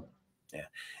yeah, yeah,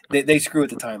 they screw with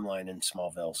the timeline in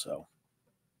Smallville. So,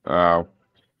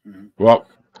 well,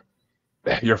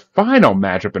 your final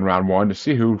matchup in round 1 to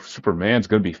see who Superman's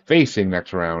going to be facing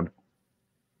next round.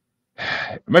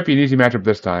 It might be an easy matchup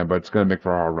this time, but it's going to make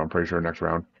for a hard one. I'm pretty sure next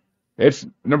round. It's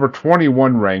number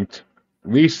 21 ranked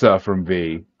Lisa from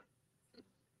V,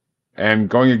 and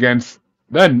going against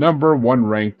the number 1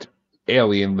 ranked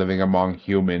alien living among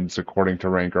humans, according to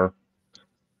Ranker,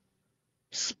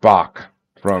 Spock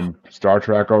from Star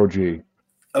Trek OG.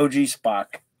 OG Spock,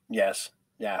 yes,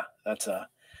 yeah, that's a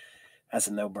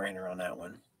no-brainer on that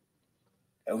one.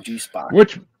 OG Spock,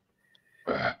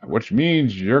 which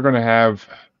means you're going to have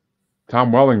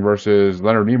Tom Welling versus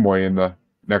Leonard Nimoy in the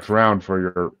next round for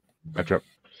your matchup.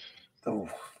 Oh,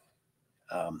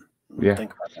 yeah.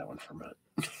 Think about that one for a minute.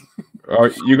 Oh,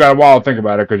 you got a while to think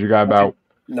about it because you got about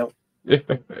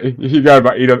you got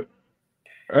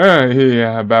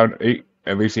about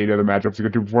at least 8 other matchups to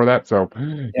get to before that, so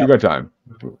you got time.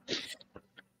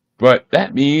 But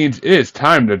that means it is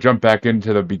time to jump back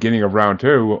into the beginning of round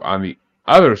 2 on the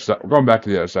other side. We're going back to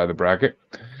the other side of the bracket,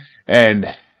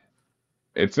 and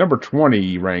it's number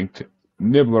 20 ranked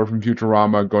Nibbler from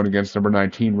Futurama going against number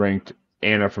 19 ranked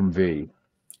Anna from V.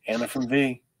 Anna from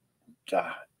V.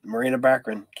 Marina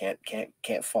Baccarin,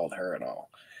 can't fault her at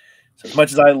all. So as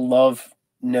much as I love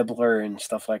Nibbler and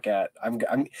stuff like that, I'm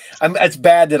it's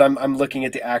bad that I'm looking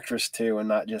at the actress too and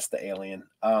not just the alien.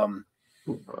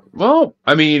 Well,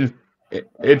 I mean,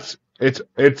 it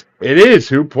is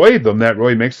who played them that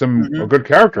really makes them a good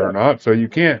character or not. So you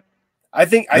can't. I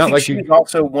think she was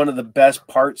also one of the best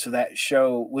parts of that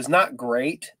show. Was not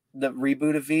great, the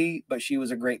reboot of V, but she was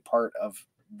a great part of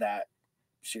that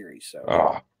series.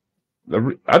 So.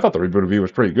 I thought the reboot of V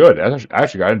was pretty good. I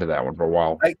actually got into that one for a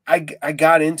while. I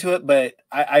got into it, but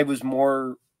I was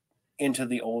more into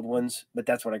the old ones. But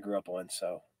that's what I grew up on.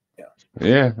 So yeah.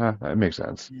 Yeah, that makes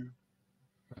sense.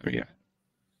 Yeah.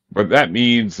 But that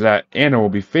means that Anna will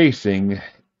be facing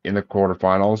in the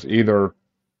quarterfinals either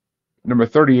number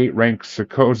 38 ranked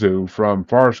Sikozu from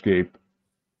Farscape,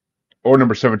 or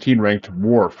number 17 ranked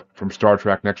Worf from Star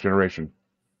Trek Next Generation.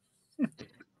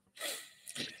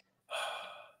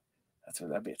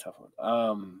 That'd be a tough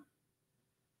one.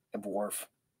 Worf.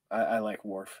 I like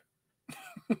Worf.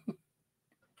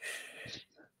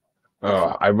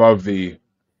 I love the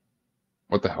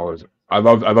what the hell is it? I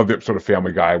love the episode of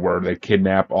Family Guy where they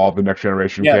kidnap all the Next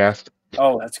Generation Yeah. cast.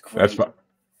 Oh, that's great. That's fun.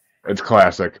 It's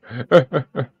classic.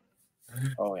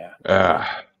 Oh yeah.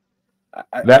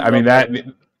 That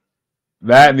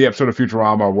and the episode of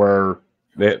Futurama where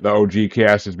the OG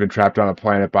cast has been trapped on a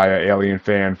planet by an alien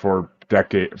fan for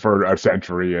a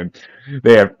century, and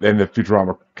the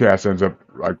Futurama cast ends up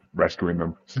like rescuing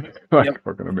them. Like, Yep.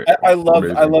 fucking amazing. I love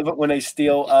it when they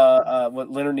steal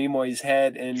what Leonard Nimoy's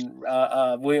head and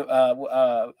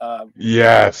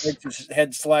Yes. his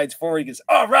head slides forward. He goes,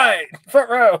 "All right, front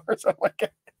row," or something like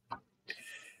that.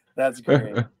 That's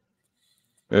great.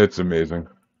 It's amazing.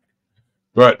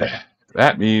 But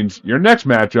that means your next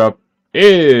matchup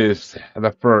is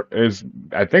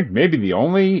I think maybe the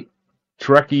only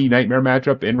Trekkie nightmare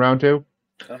matchup in round 2.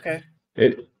 Okay.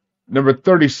 Number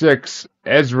 36,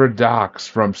 Ezra Dox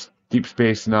from Deep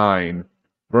Space Nine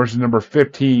versus number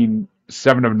 15,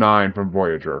 7 of 9 from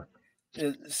Voyager.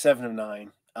 7 of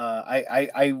 9.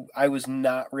 I was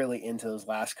not really into those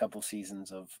last couple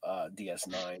seasons of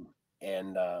DS9,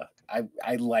 and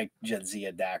I like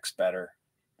Jadzia Dax better.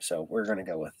 So we're gonna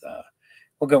go with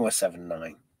we'll go with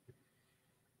 7-9.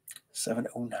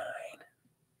 709.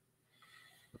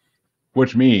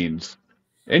 Which means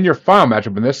in your final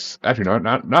matchup in this, actually no,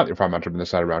 not your final matchup in this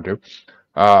side of round 2,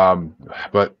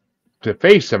 but to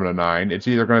face 7 of 9, it's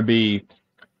either going to be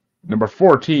number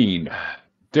 14,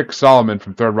 Dick Solomon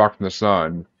from Third Rock from the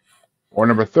Sun, or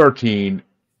number 13,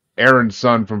 Aaron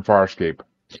Sun from Farscape.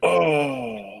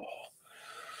 Oh.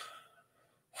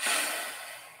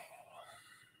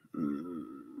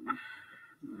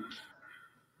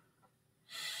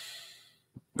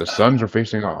 The Suns are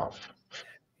facing off.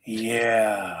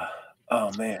 Yeah.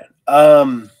 Oh man.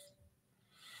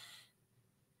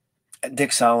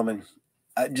 Dick Solomon.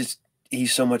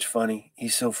 He's so much funny.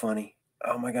 He's so funny.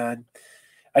 Oh my God.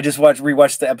 I just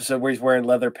rewatched the episode where he's wearing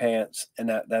leather pants, and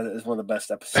that is one of the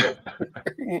best episodes.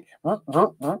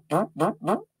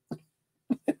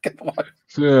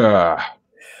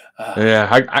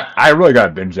 I really got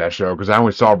to binge that show because I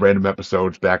only saw random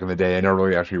episodes back in the day. I never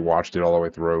really actually watched it all the way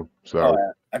through. So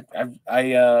I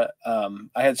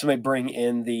had somebody bring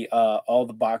in the all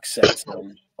the box sets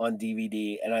on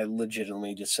DVD, and I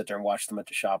legitimately just sit there and watch them at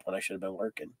the shop when I should have been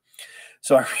working.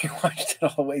 So I rewatched it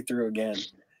all the way through again.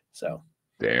 So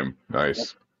damn nice. Yep.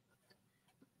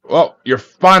 Well, your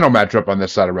final matchup on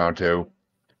this side of round 2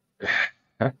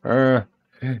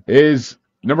 is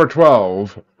number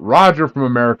 12, Roger from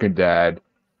American Dad,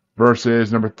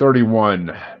 versus number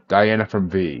 31, Diana from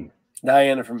V.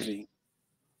 Diana from V.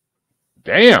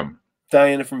 Damn.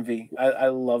 Diana from V. I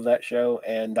love that show,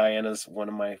 and Diana's one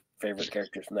of my favorite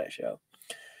characters from that show.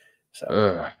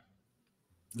 So,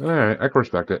 all right, I can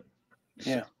respect it.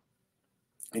 Yeah,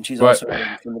 and she's also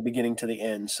from the beginning to the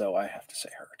end, so I have to say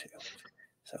her too.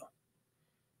 So,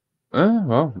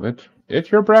 well, it's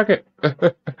your bracket,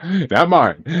 not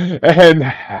mine. And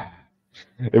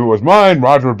if it was mine,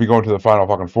 Roger would be going to the final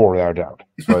fucking 4 without a doubt.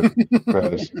 But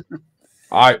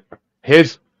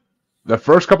the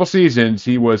first couple seasons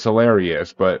he was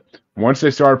hilarious, but once they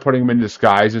started putting him in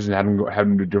disguises and having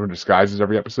him do different disguises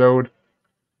every episode,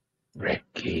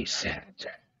 Ricky Sanchez.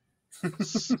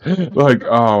 Like,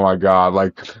 oh my God,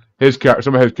 like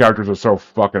some of his characters are so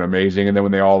fucking amazing, and then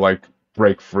when they all like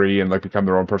break free and like become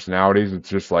their own personalities, it's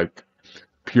just like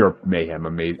pure mayhem,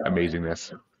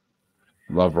 amazingness.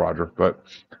 Love Roger, but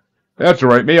that's all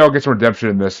right. Maybe I'll get some redemption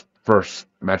in this first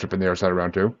matchup in the other side of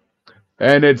round 2,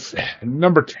 and it's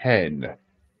number 10,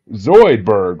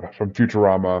 Zoidberg from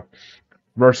Futurama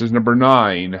versus number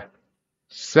 9,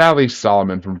 Sally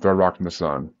Solomon from Third Rock from the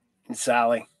Sun.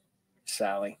 Sally.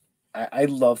 I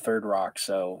love Third Rock,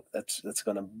 so that's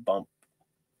going to bump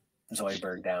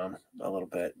Zoidberg down a little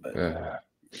bit, but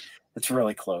it's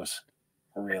really close.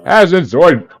 Really. Hasn't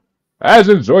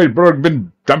Zoidberg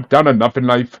been dumped down enough in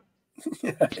life?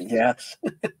 Yes.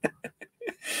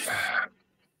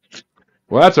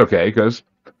 Well, that's okay, because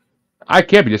I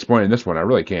can't be disappointed in this one. I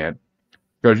really can't.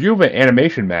 Because you have an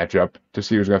animation matchup to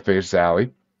see who's going to face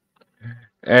Sally.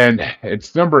 And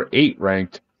it's number 8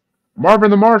 ranked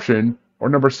Marvin the Martian, or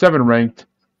number 7 ranked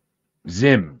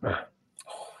Zim.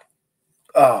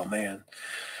 Oh, man.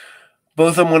 Both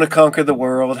of them want to conquer the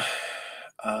world.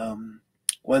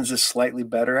 One's just slightly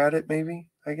better at it, maybe,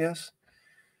 I guess.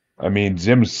 I mean,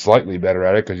 Zim's slightly better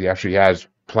at it because he actually has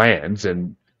plans,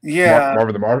 and Yeah.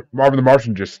 Marvin the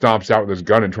Martian just stomps out with his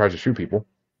gun and tries to shoot people,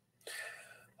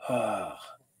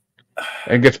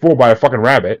 and gets fooled by a fucking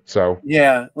rabbit. So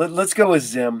Yeah, let's go with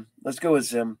Zim. Let's go with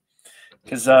Zim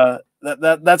because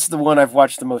that's the one I've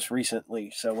watched the most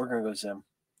recently. So we're gonna go Zim.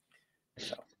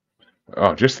 So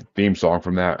oh, just the theme song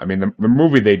from that. I mean, the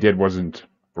movie they did wasn't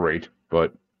great,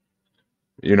 but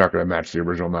you're not going to match the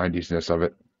original '90s-ness of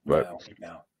it. But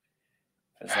no.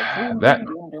 It's like doom that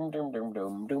doom doom doom doom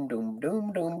doom doom doom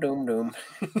doom doom doom doom.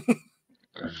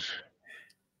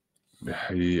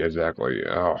 yeah, exactly.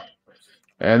 Oh,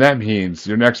 and that means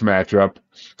your next matchup.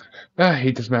 I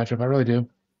hate this matchup. I really do.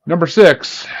 Number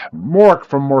 6, Mork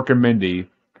from Mork and Mindy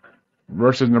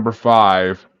versus number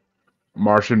 5,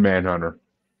 Martian Manhunter.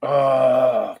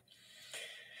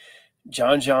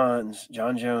 John Jones. Yeah,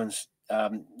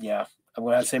 I'm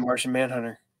gonna have to say Martian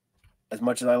Manhunter. As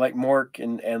much as I like Mork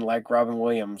and like Robin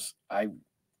Williams, I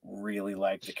really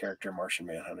like the character Martian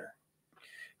Manhunter.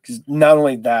 Because not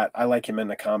only that, I like him in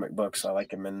the comic books. I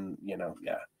like him in,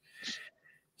 yeah.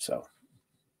 So.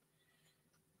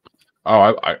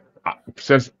 Oh, I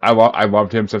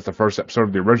loved him since the first episode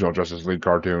of the original Justice League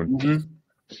cartoon. Mm-hmm.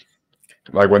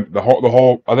 Like when the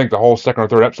whole I think the whole second or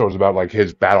third episode was about like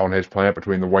his battle on his planet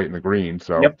between the white and the green.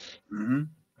 So Yep. Mm-hmm.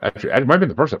 actually, it might have been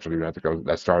the first episode even. I think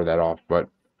that started that off. But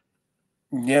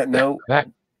Yeah, no. that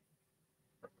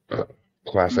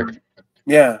classic.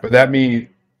 Yeah. But that means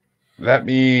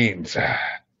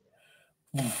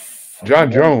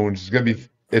John Jones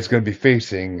is gonna be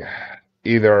facing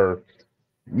either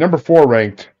number 4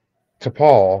 ranked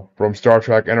T'Pol from Star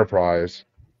Trek Enterprise,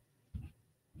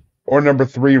 or number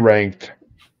 3 ranked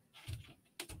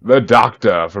the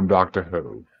Doctor from Doctor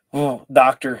Who. Oh,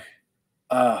 Doctor.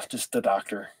 Just the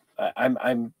Doctor.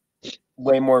 I'm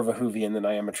way more of a Whovian than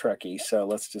I am a Trekkie, so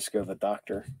let's just go the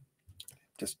Doctor.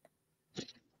 Just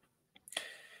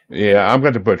yeah, I'm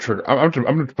going to put a trigger. I'm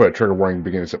going to put a trigger warning at the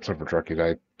beginning of this episode for Trekkies.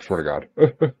 I swear to God.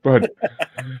 But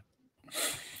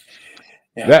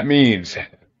yeah. That means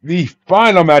the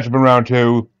final matchup in round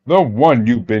 2, the one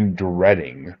you've been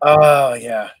dreading. Oh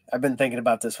yeah, I've been thinking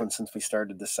about this one since we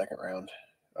started the second round.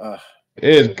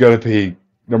 Is going to be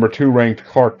number 2 ranked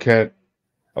Clark Kent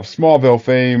of Smallville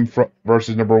fame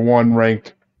versus number 1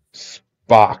 ranked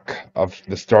Spock of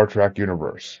the Star Trek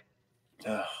universe.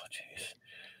 Oh jeez.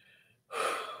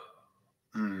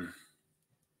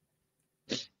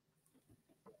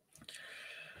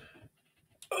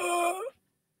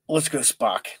 Let's go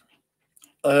Spock.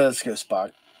 Let's go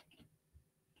Spock.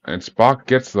 And Spock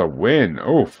gets the win.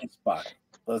 Oof. Spock.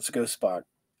 Let's go Spock.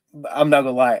 I'm not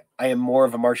gonna lie. I am more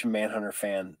of a Martian Manhunter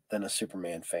fan than a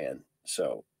Superman fan.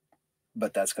 So,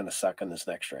 but that's gonna suck in this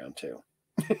next round too.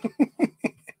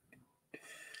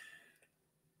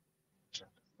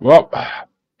 Well,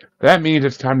 that means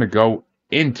it's time to go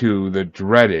into the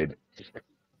dreaded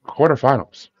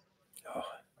quarterfinals.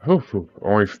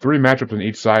 Only 3 matchups on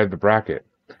each side of the bracket.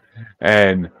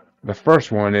 And the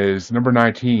first one is number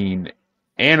 19,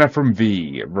 Anna from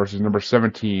V versus number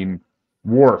 17,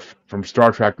 Worf from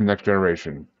Star Trek The Next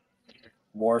Generation.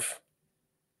 Worf.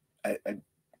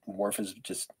 Worf is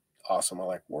just awesome. I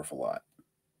like Worf a lot.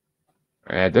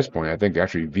 And at this point, I think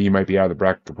actually V might be out of the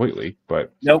bracket completely,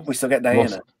 but nope, we still got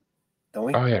Diana, don't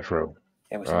we? Oh yeah, true.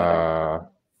 Yeah, we still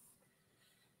got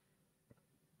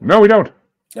no, we don't.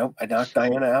 Nope, I knocked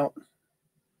Diana out.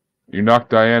 You knocked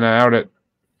Diana out at.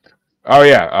 Oh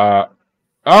yeah.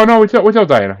 Oh no, we tell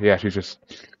Diana. Yeah,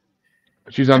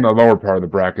 she's on the lower part of the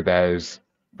bracket. That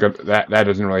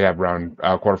doesn't really have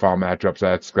quarterfinal matchups.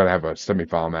 That's gonna have a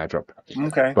semifinal matchup.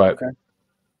 Okay. But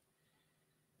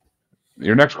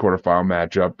your next quarterfinal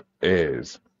matchup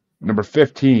is number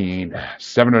 15,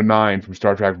 709 from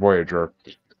Star Trek Voyager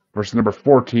versus number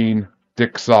 14,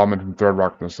 Dick Solomon from Third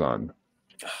Rock from the Sun.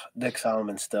 Dick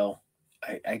Solomon still.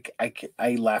 I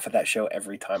laugh at that show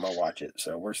every time I watch it,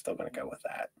 so we're still going to go with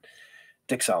that.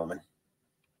 Dick Solomon.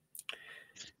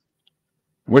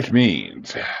 Which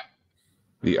means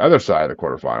the other side of the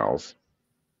quarterfinals,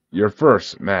 your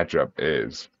first matchup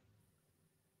is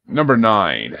number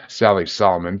 9, Sally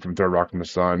Solomon from Third Rock from the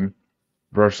Sun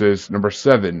versus number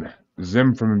 7,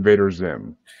 Zim from Invader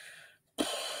Zim.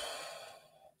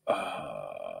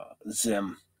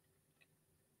 Zim.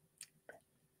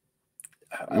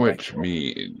 Which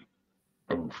means,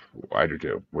 I do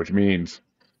too. Which means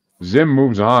Zim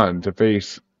moves on to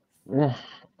face,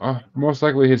 most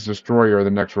likely his destroyer the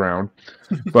next round.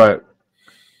 But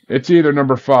it's either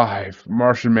number 5,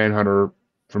 Martian Manhunter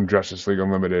from Justice League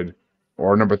Unlimited,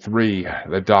 or number 3,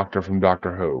 the Doctor from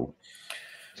Doctor Who.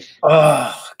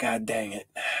 Oh, God dang it.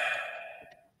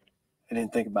 I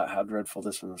didn't think about how dreadful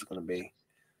this one was going to be.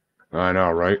 I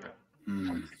know, right?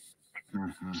 Mm.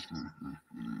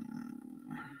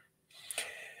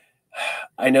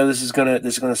 I know this is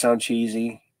gonna sound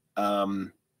cheesy.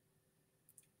 I'm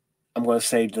gonna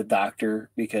say the Doctor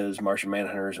because Martian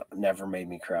Manhunter's never made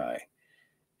me cry,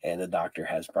 and the Doctor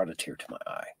has brought a tear to my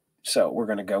eye. So we're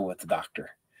gonna go with the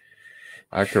Doctor.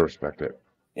 I can respect it.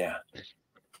 Yeah.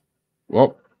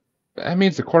 Well, that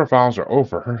means the quarterfinals are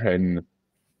over, and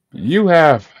you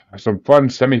have some fun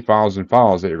semifinals and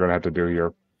finals that you're going to have to do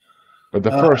here. But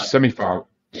the first semifinal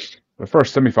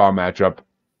matchup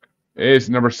is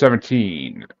number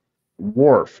 17,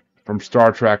 Worf from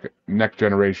Star Trek Next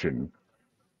Generation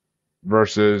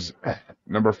versus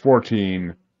number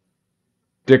 14,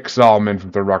 Dick Solomon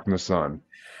from Third Rock from the Sun.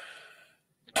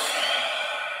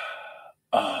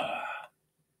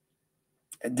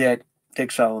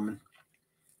 Dick Solomon.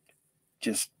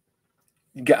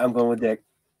 I'm going with Dick.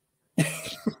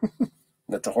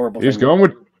 That's a horrible He's thing. going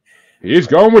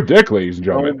with Dick, ladies and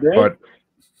gentlemen. But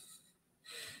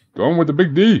going with the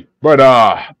big D. But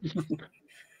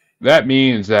that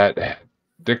means that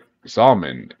Dick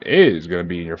Solomon is going to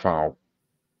be in your final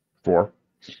four.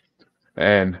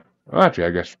 And well, actually,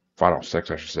 I guess final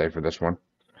six, I should say, for this one.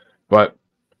 But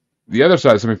the other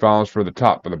side of semifinals for the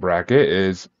top of the bracket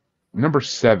is number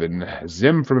 7,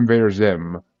 Zim from Invader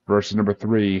Zim versus number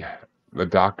 3, the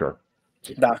Doctor.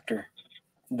 Doctor.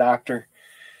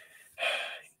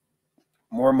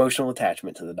 More emotional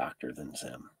attachment to the Doctor than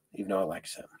Zim, even though I like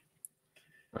Zim.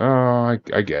 Oh,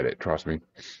 I get it. Trust me.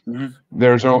 Mm-hmm.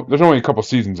 There's only a couple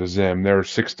seasons of Zim. There's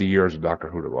 60 years of Doctor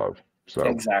Who to love. So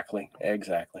exactly.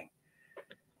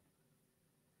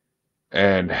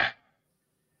 And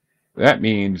that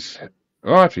means,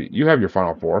 well, actually, you have your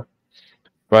final four.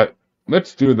 But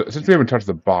let's do since we haven't touched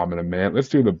the bottom in a minute, let's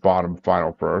do the bottom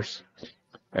final first.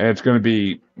 And it's going to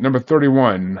be number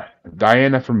 31,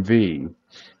 Diana from V,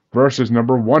 versus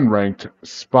number 1 ranked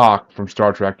Spock from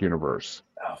Star Trek Universe.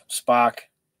 Oh, Spock.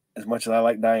 As much as I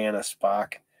like Diana,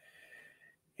 Spock.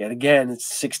 Yet again,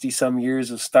 it's 60-some years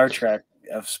of Star Trek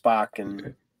of Spock,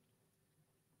 and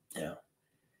yeah,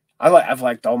 I've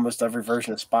liked almost every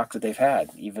version of Spock that they've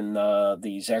had, even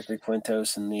the Zachary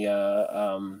Quintos and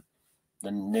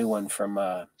the new one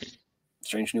from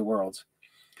Strange New Worlds.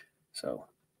 So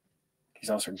he's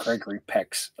also Gregory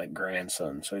Peck's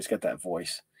grandson, so he's got that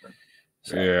voice.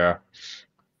 So. Yeah,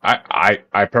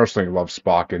 I personally love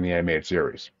Spock in the animated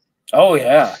series. Oh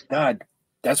yeah, God,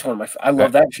 that's one of my. I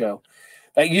love that show.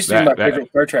 That used to be my favorite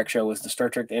Star Trek show. Was the Star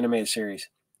Trek the animated series.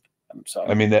 I'm sorry.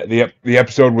 I mean the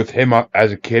episode with him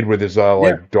as a kid with his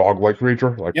dog-like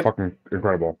creature, fucking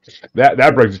incredible.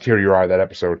 That brings a tear to your eye. That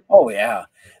episode. Oh yeah,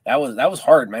 that was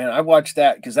hard, man. I watched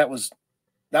that because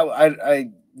I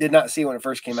did not see when it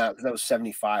first came out because that was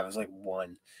 75. I was like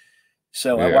 1,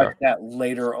 so I watched that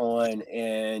later on,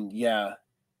 and yeah,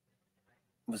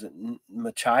 was it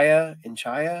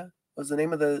Inchaya was the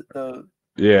name of the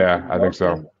yeah, I think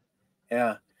so.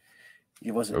 Yeah.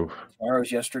 It wasn't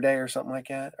tomorrow's yesterday or something like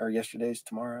that, or yesterday's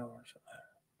tomorrow or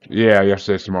something. Yeah,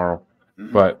 yesterday's tomorrow.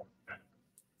 Mm-hmm. But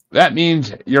that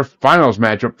means your finals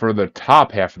matchup for the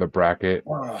top half of the bracket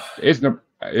is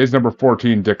number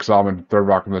 14, Dick Solomon, Third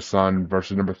Rock from the Sun,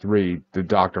 versus number 3, the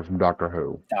Doctor from Doctor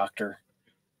Who. Doctor.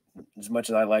 As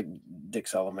much as I like Dick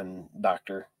Solomon,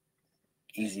 Doctor,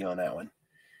 easy on that one.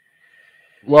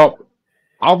 Well,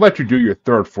 I'll let you do your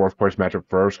third, fourth place matchup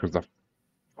first because the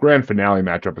grand finale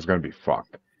matchup is going to be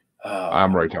fucked.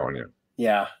 I'm already telling you.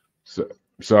 Yeah.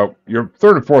 So your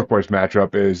third and fourth place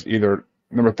matchup is either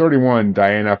number 31,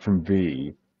 Diana from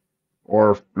V,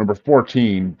 or number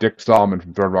 14, Dick Solomon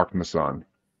from Third Rock from the Sun.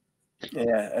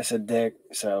 Yeah, I said Dick.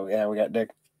 So yeah, we got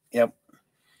Dick. Yep.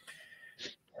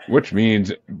 Which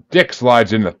means Dick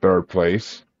slides into third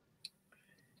place.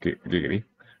 Giggity.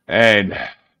 And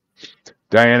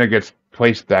Diana gets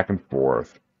placed back and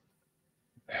forth.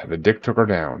 The Dick took her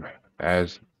down,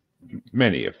 as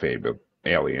many a fabled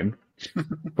alien.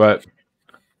 But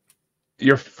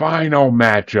your final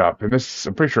matchup, and this,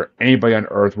 I'm pretty sure anybody on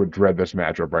Earth would dread this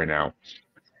matchup right now.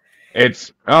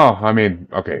 It's,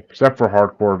 okay, except for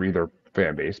hardcore of either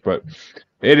fan base, but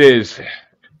it is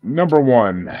number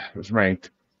 1 is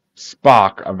ranked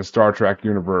Spock of the Star Trek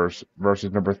universe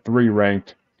versus number 3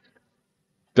 ranked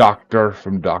Doctor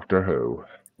from Doctor Who.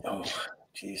 Oh,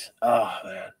 jeez. Oh,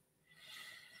 man.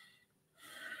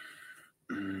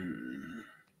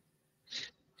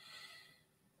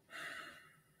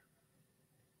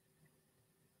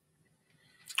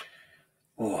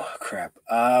 Oh, crap.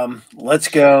 Let's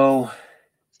go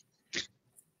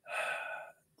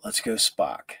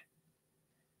Spock.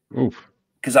 Oof.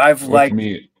 Because I've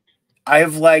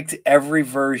liked every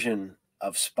version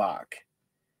of Spock.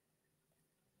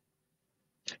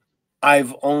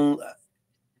 I've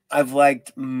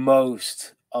liked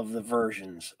most of the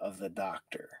versions of the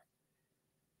Doctor.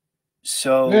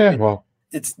 So Yeah, well,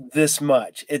 it's this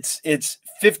much. It's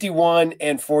 51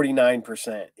 and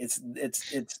 49%. It's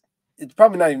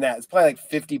probably not even that. It's probably like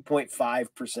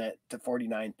 50.5% to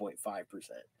 49.5%.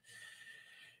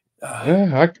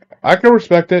 yeah, I can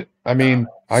respect it. I mean,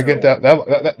 I get So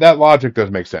that logic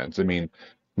does make sense. I mean,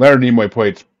 Leonard Nimoy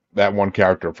played that one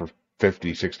character for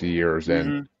 50, 60 years, and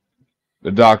mhm.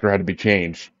 the Doctor had to be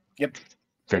changed Yep.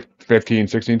 15,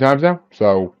 16 times now.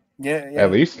 So Yeah, at yeah.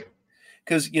 least,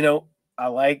 Because I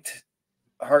liked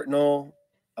Hartnell.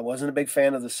 I wasn't a big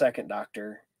fan of the second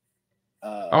Doctor. oh,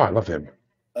 Uh, I love him.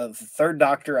 of the third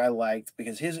Doctor, I liked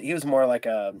because he was more like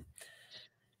a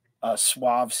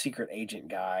suave secret agent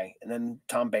guy, and then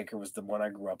Tom Baker was the one I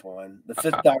grew up on. The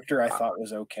fifth I, Doctor I I, thought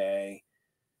was okay.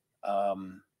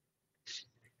 Um,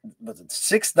 but the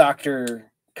sixth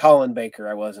Doctor, Colin Baker,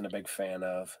 I wasn't a big fan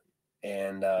of,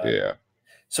 and yeah,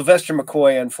 Sylvester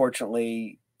McCoy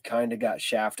unfortunately kind of got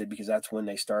shafted because that's when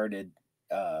they started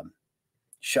um,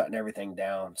 shutting everything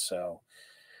down. So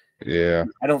yeah,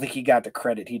 I don't think he got the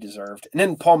credit he deserved. And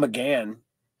then Paul McGann,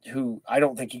 who I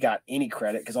don't think he got any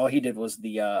credit because all he did was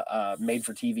the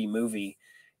made-for-TV movie,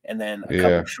 and then a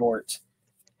couple yeah, shorts.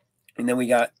 And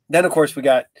then of course we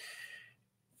got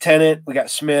Tennant, we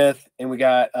got Smith, and we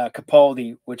got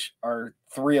Capaldi, which are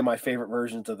three of my favorite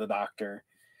versions of the Doctor.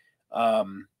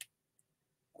 Um,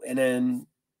 and then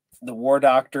the War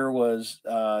Doctor was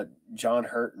John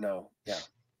Hurt. No,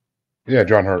 yeah.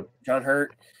 John Hurt. John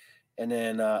Hurt. And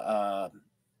then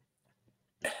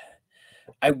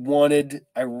I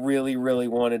really, really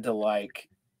wanted to like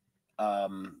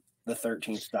the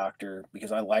 13th Doctor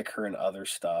because I like her in other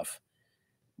stuff,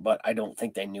 but I don't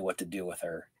think they knew what to do with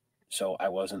her. So I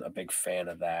wasn't a big fan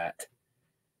of that.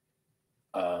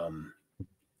 Um,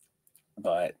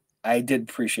 but I did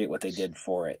appreciate what they did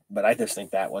for it. But I just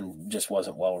think that one just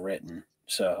wasn't well written.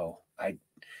 So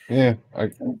Yeah,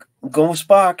 I'm going with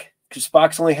Spock because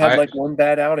Spock's only had I, like one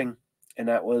bad outing, and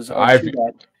that was I've, too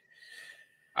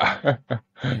bad.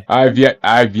 I've yet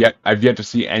to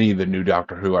see any of the new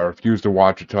Doctor Who. I refuse to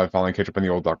watch it until I finally catch up on the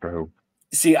old Doctor Who.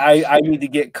 See, I need to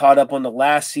get caught up on the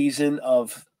last season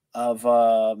of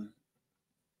the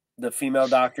female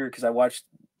Doctor because I watched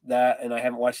that and I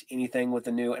haven't watched anything with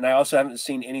the new, and I also haven't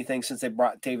seen anything since they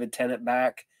brought David Tennant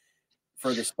back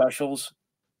for the specials.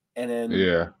 And then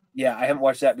Yeah, yeah, I haven't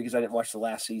watched that because I didn't watch the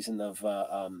last season of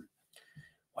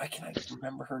why can't I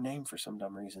remember her name for some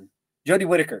dumb reason? Jodie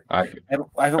Whittaker. I, I haven't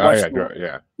oh watched yeah,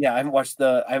 yeah, yeah, I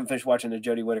haven't finished watching the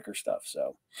Jodie Whittaker stuff.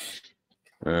 So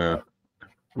yeah.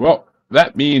 Well,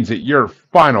 that means that your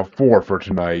final four for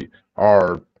tonight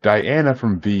are Diana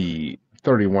from V,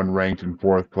 31 ranked in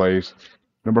fourth place.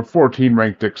 Number 14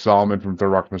 ranked Dick Solomon from Third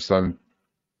Rock from the Sun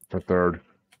for third.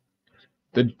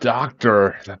 The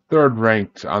Doctor, the third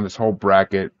ranked on this whole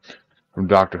bracket from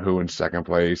Doctor Who in second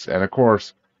place. And of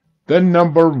course, the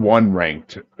number one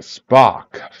ranked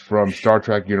Spock from Star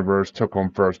Trek Universe took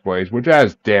home first place, which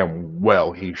as damn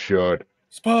well he should.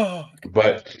 Spock.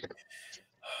 But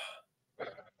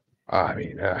I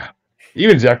mean,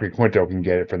 even Zachary Quinto can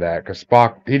get it for that because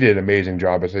Spock, he did an amazing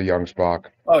job as a young Spock.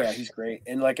 Oh yeah, he's great.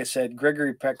 And like I said,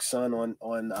 Gregory Peck's son on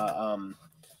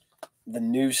the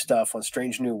new stuff on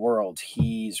Strange New Worlds,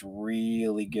 he's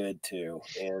really good too.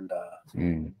 And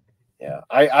Mm. yeah,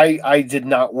 I did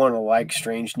not want to like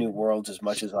Strange New Worlds as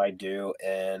much as I do,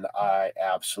 and I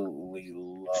absolutely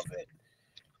love it.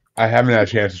 I haven't had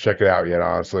a chance to check it out yet.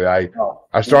 Honestly, Oh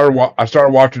I yeah,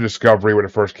 started watching Discovery when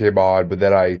it first came on, but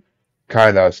then I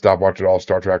kind of stopped watching all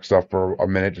Star Trek stuff for a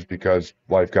minute just because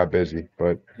life got busy.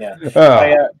 But yeah.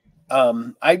 I uh,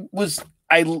 I was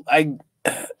I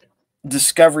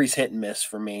Discovery's hit and miss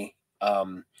for me.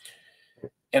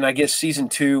 And I guess season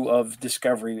 2 of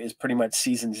Discovery is pretty much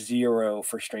season 0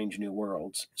 for Strange New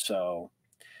Worlds. So,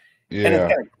 and it's yeah,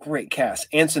 got a great cast.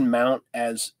 Anson Mount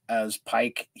as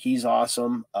Pike, he's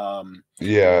awesome.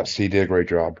 yes, he did a great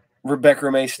job. Rebecca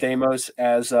Romijn Stamos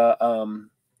as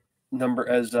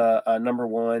number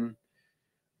one,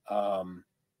 um,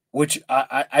 which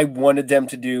I wanted them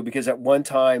to do because at one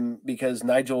time because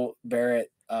Nigel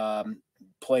Barrett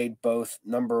played both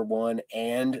number one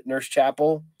and Nurse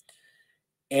Chapel.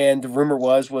 And the rumor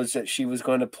was that she was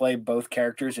going to play both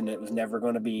characters, and it was never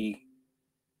going to be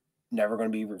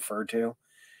referred to.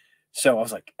 So I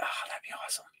was like, "Ah, oh, that'd be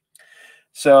awesome."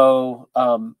 So,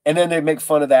 and then they make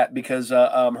fun of that because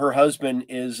her husband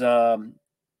is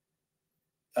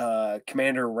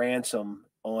Commander Ransom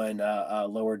on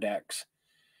Lower Decks.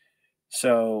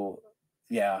 So,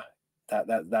 yeah,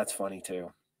 that's funny too.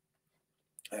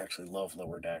 I actually love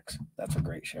Lower Decks. That's a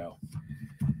great show.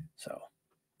 So,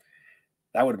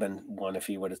 That would have been one if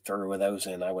he would have threw those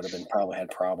in. I would have been probably had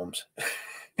problems.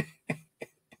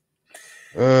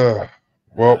 Well,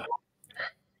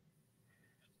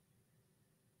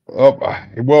 I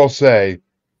will say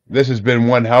this has been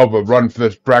one hell of a run for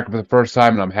this bracket for the first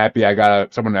time, and I'm happy I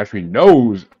got someone that actually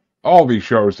knows all these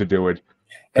shows to do it.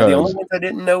 Yeah, the only Because, ones I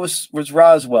didn't know was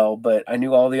Roswell, but I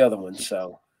knew all the other ones.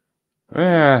 So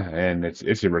and it's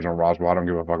the original Roswell. I don't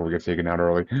give a fuck if we get taken out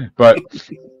early. But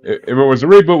if it was a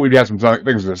reboot, we'd have some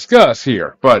things to discuss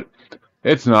here. But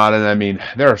it's not, and I mean,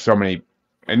 there are so many.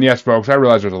 And yes, folks, I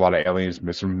realize there's a lot of aliens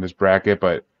missing from this bracket,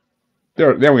 but they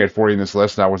only had 40 in this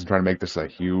list, and I wasn't trying to make this a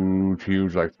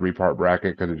huge, like, three-part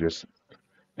bracket, because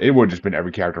it would have just been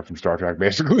every character from Star Trek,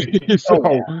 basically. oh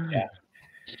So yeah.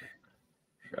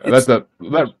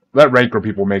 let ranker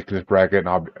people make this bracket, and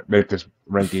I'll make this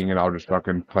ranking, and I'll just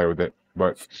fucking play with it.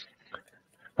 But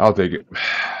I'll take it.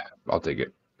 I'll take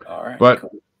it. All right. But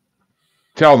Cool.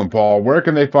 tell them, Paul, where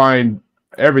can they find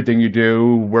everything you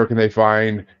do? Where can they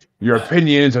find your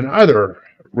opinions and other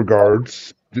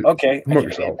regards? Okay, Promote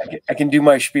yourself. I can do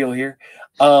my spiel here.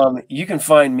 You can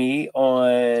find me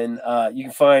on. You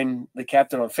can find the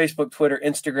Captain on Facebook, Twitter,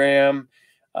 Instagram,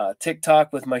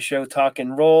 TikTok with my show Talk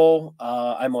and Roll.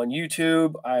 I'm on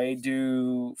YouTube. I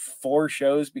do 4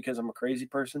 shows because I'm a crazy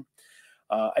person.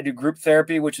 I do Group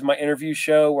Therapy, which is my interview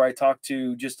show where I talk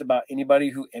to just about anybody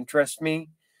who interests me.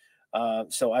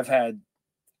 So I've had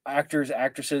actors,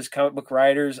 actresses, comic book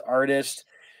writers, artists,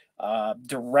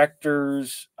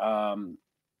 directors,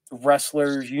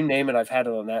 wrestlers, you name it, I've had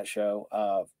it on that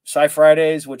show. Sci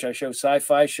Fridays, which I show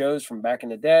sci-fi shows from back in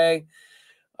the day.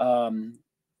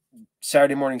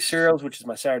 Saturday Morning Serials, which is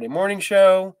my Saturday morning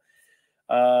show.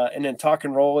 And then Talk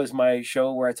and Roll is my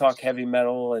show where I talk heavy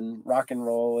metal and rock and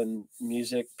roll and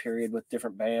music, period, with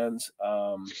different bands.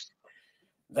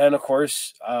 Then, of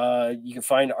course, you can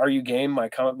find Are You Game, my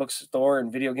comic book store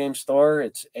and video game store.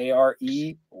 It's ARE,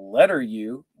 letter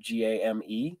U,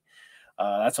 GAME.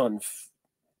 That's on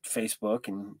Facebook,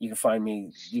 and you can find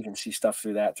me. You can see stuff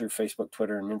through that, through Facebook,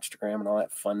 Twitter, and Instagram, and all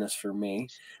that funness for me.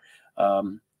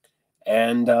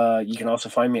 And you can also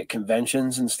find me at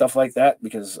conventions and stuff like that,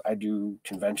 because I do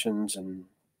conventions and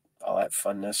all that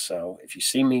funness. So if you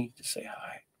see me, just say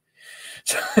hi.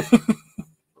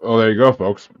 Oh, there you go,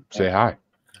 folks. Say hi.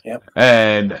 Yep.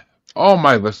 And all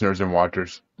my listeners and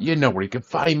watchers, you know where you can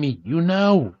find me. You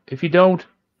know. If you don't,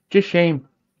 just shame.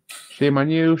 Shame on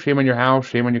you, shame on your house,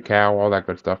 shame on your cow, all that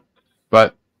good stuff.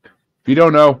 But if you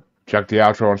don't know, check the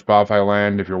outro on Spotify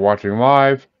Land. If you're watching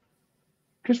live,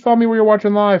 just follow me where you're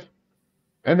watching live.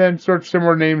 And then search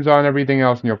similar names on everything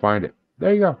else and you'll find it.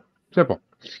 There you go. Simple.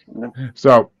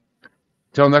 So,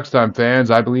 till next time, fans,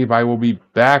 I believe I will be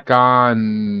back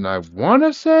on, I want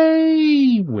to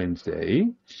say, Wednesday.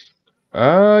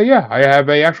 Yeah, I have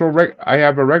a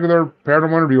regular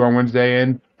paranormal interview on Wednesday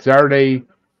and Saturday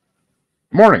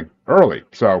morning, early.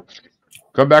 So,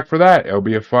 come back for that. It'll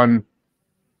be a fun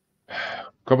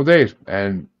couple days.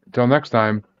 And until next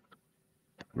time,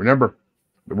 remember,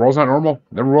 the world's not normal.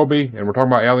 Never will be. And we're talking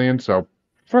about aliens, so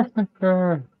fuck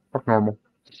normal.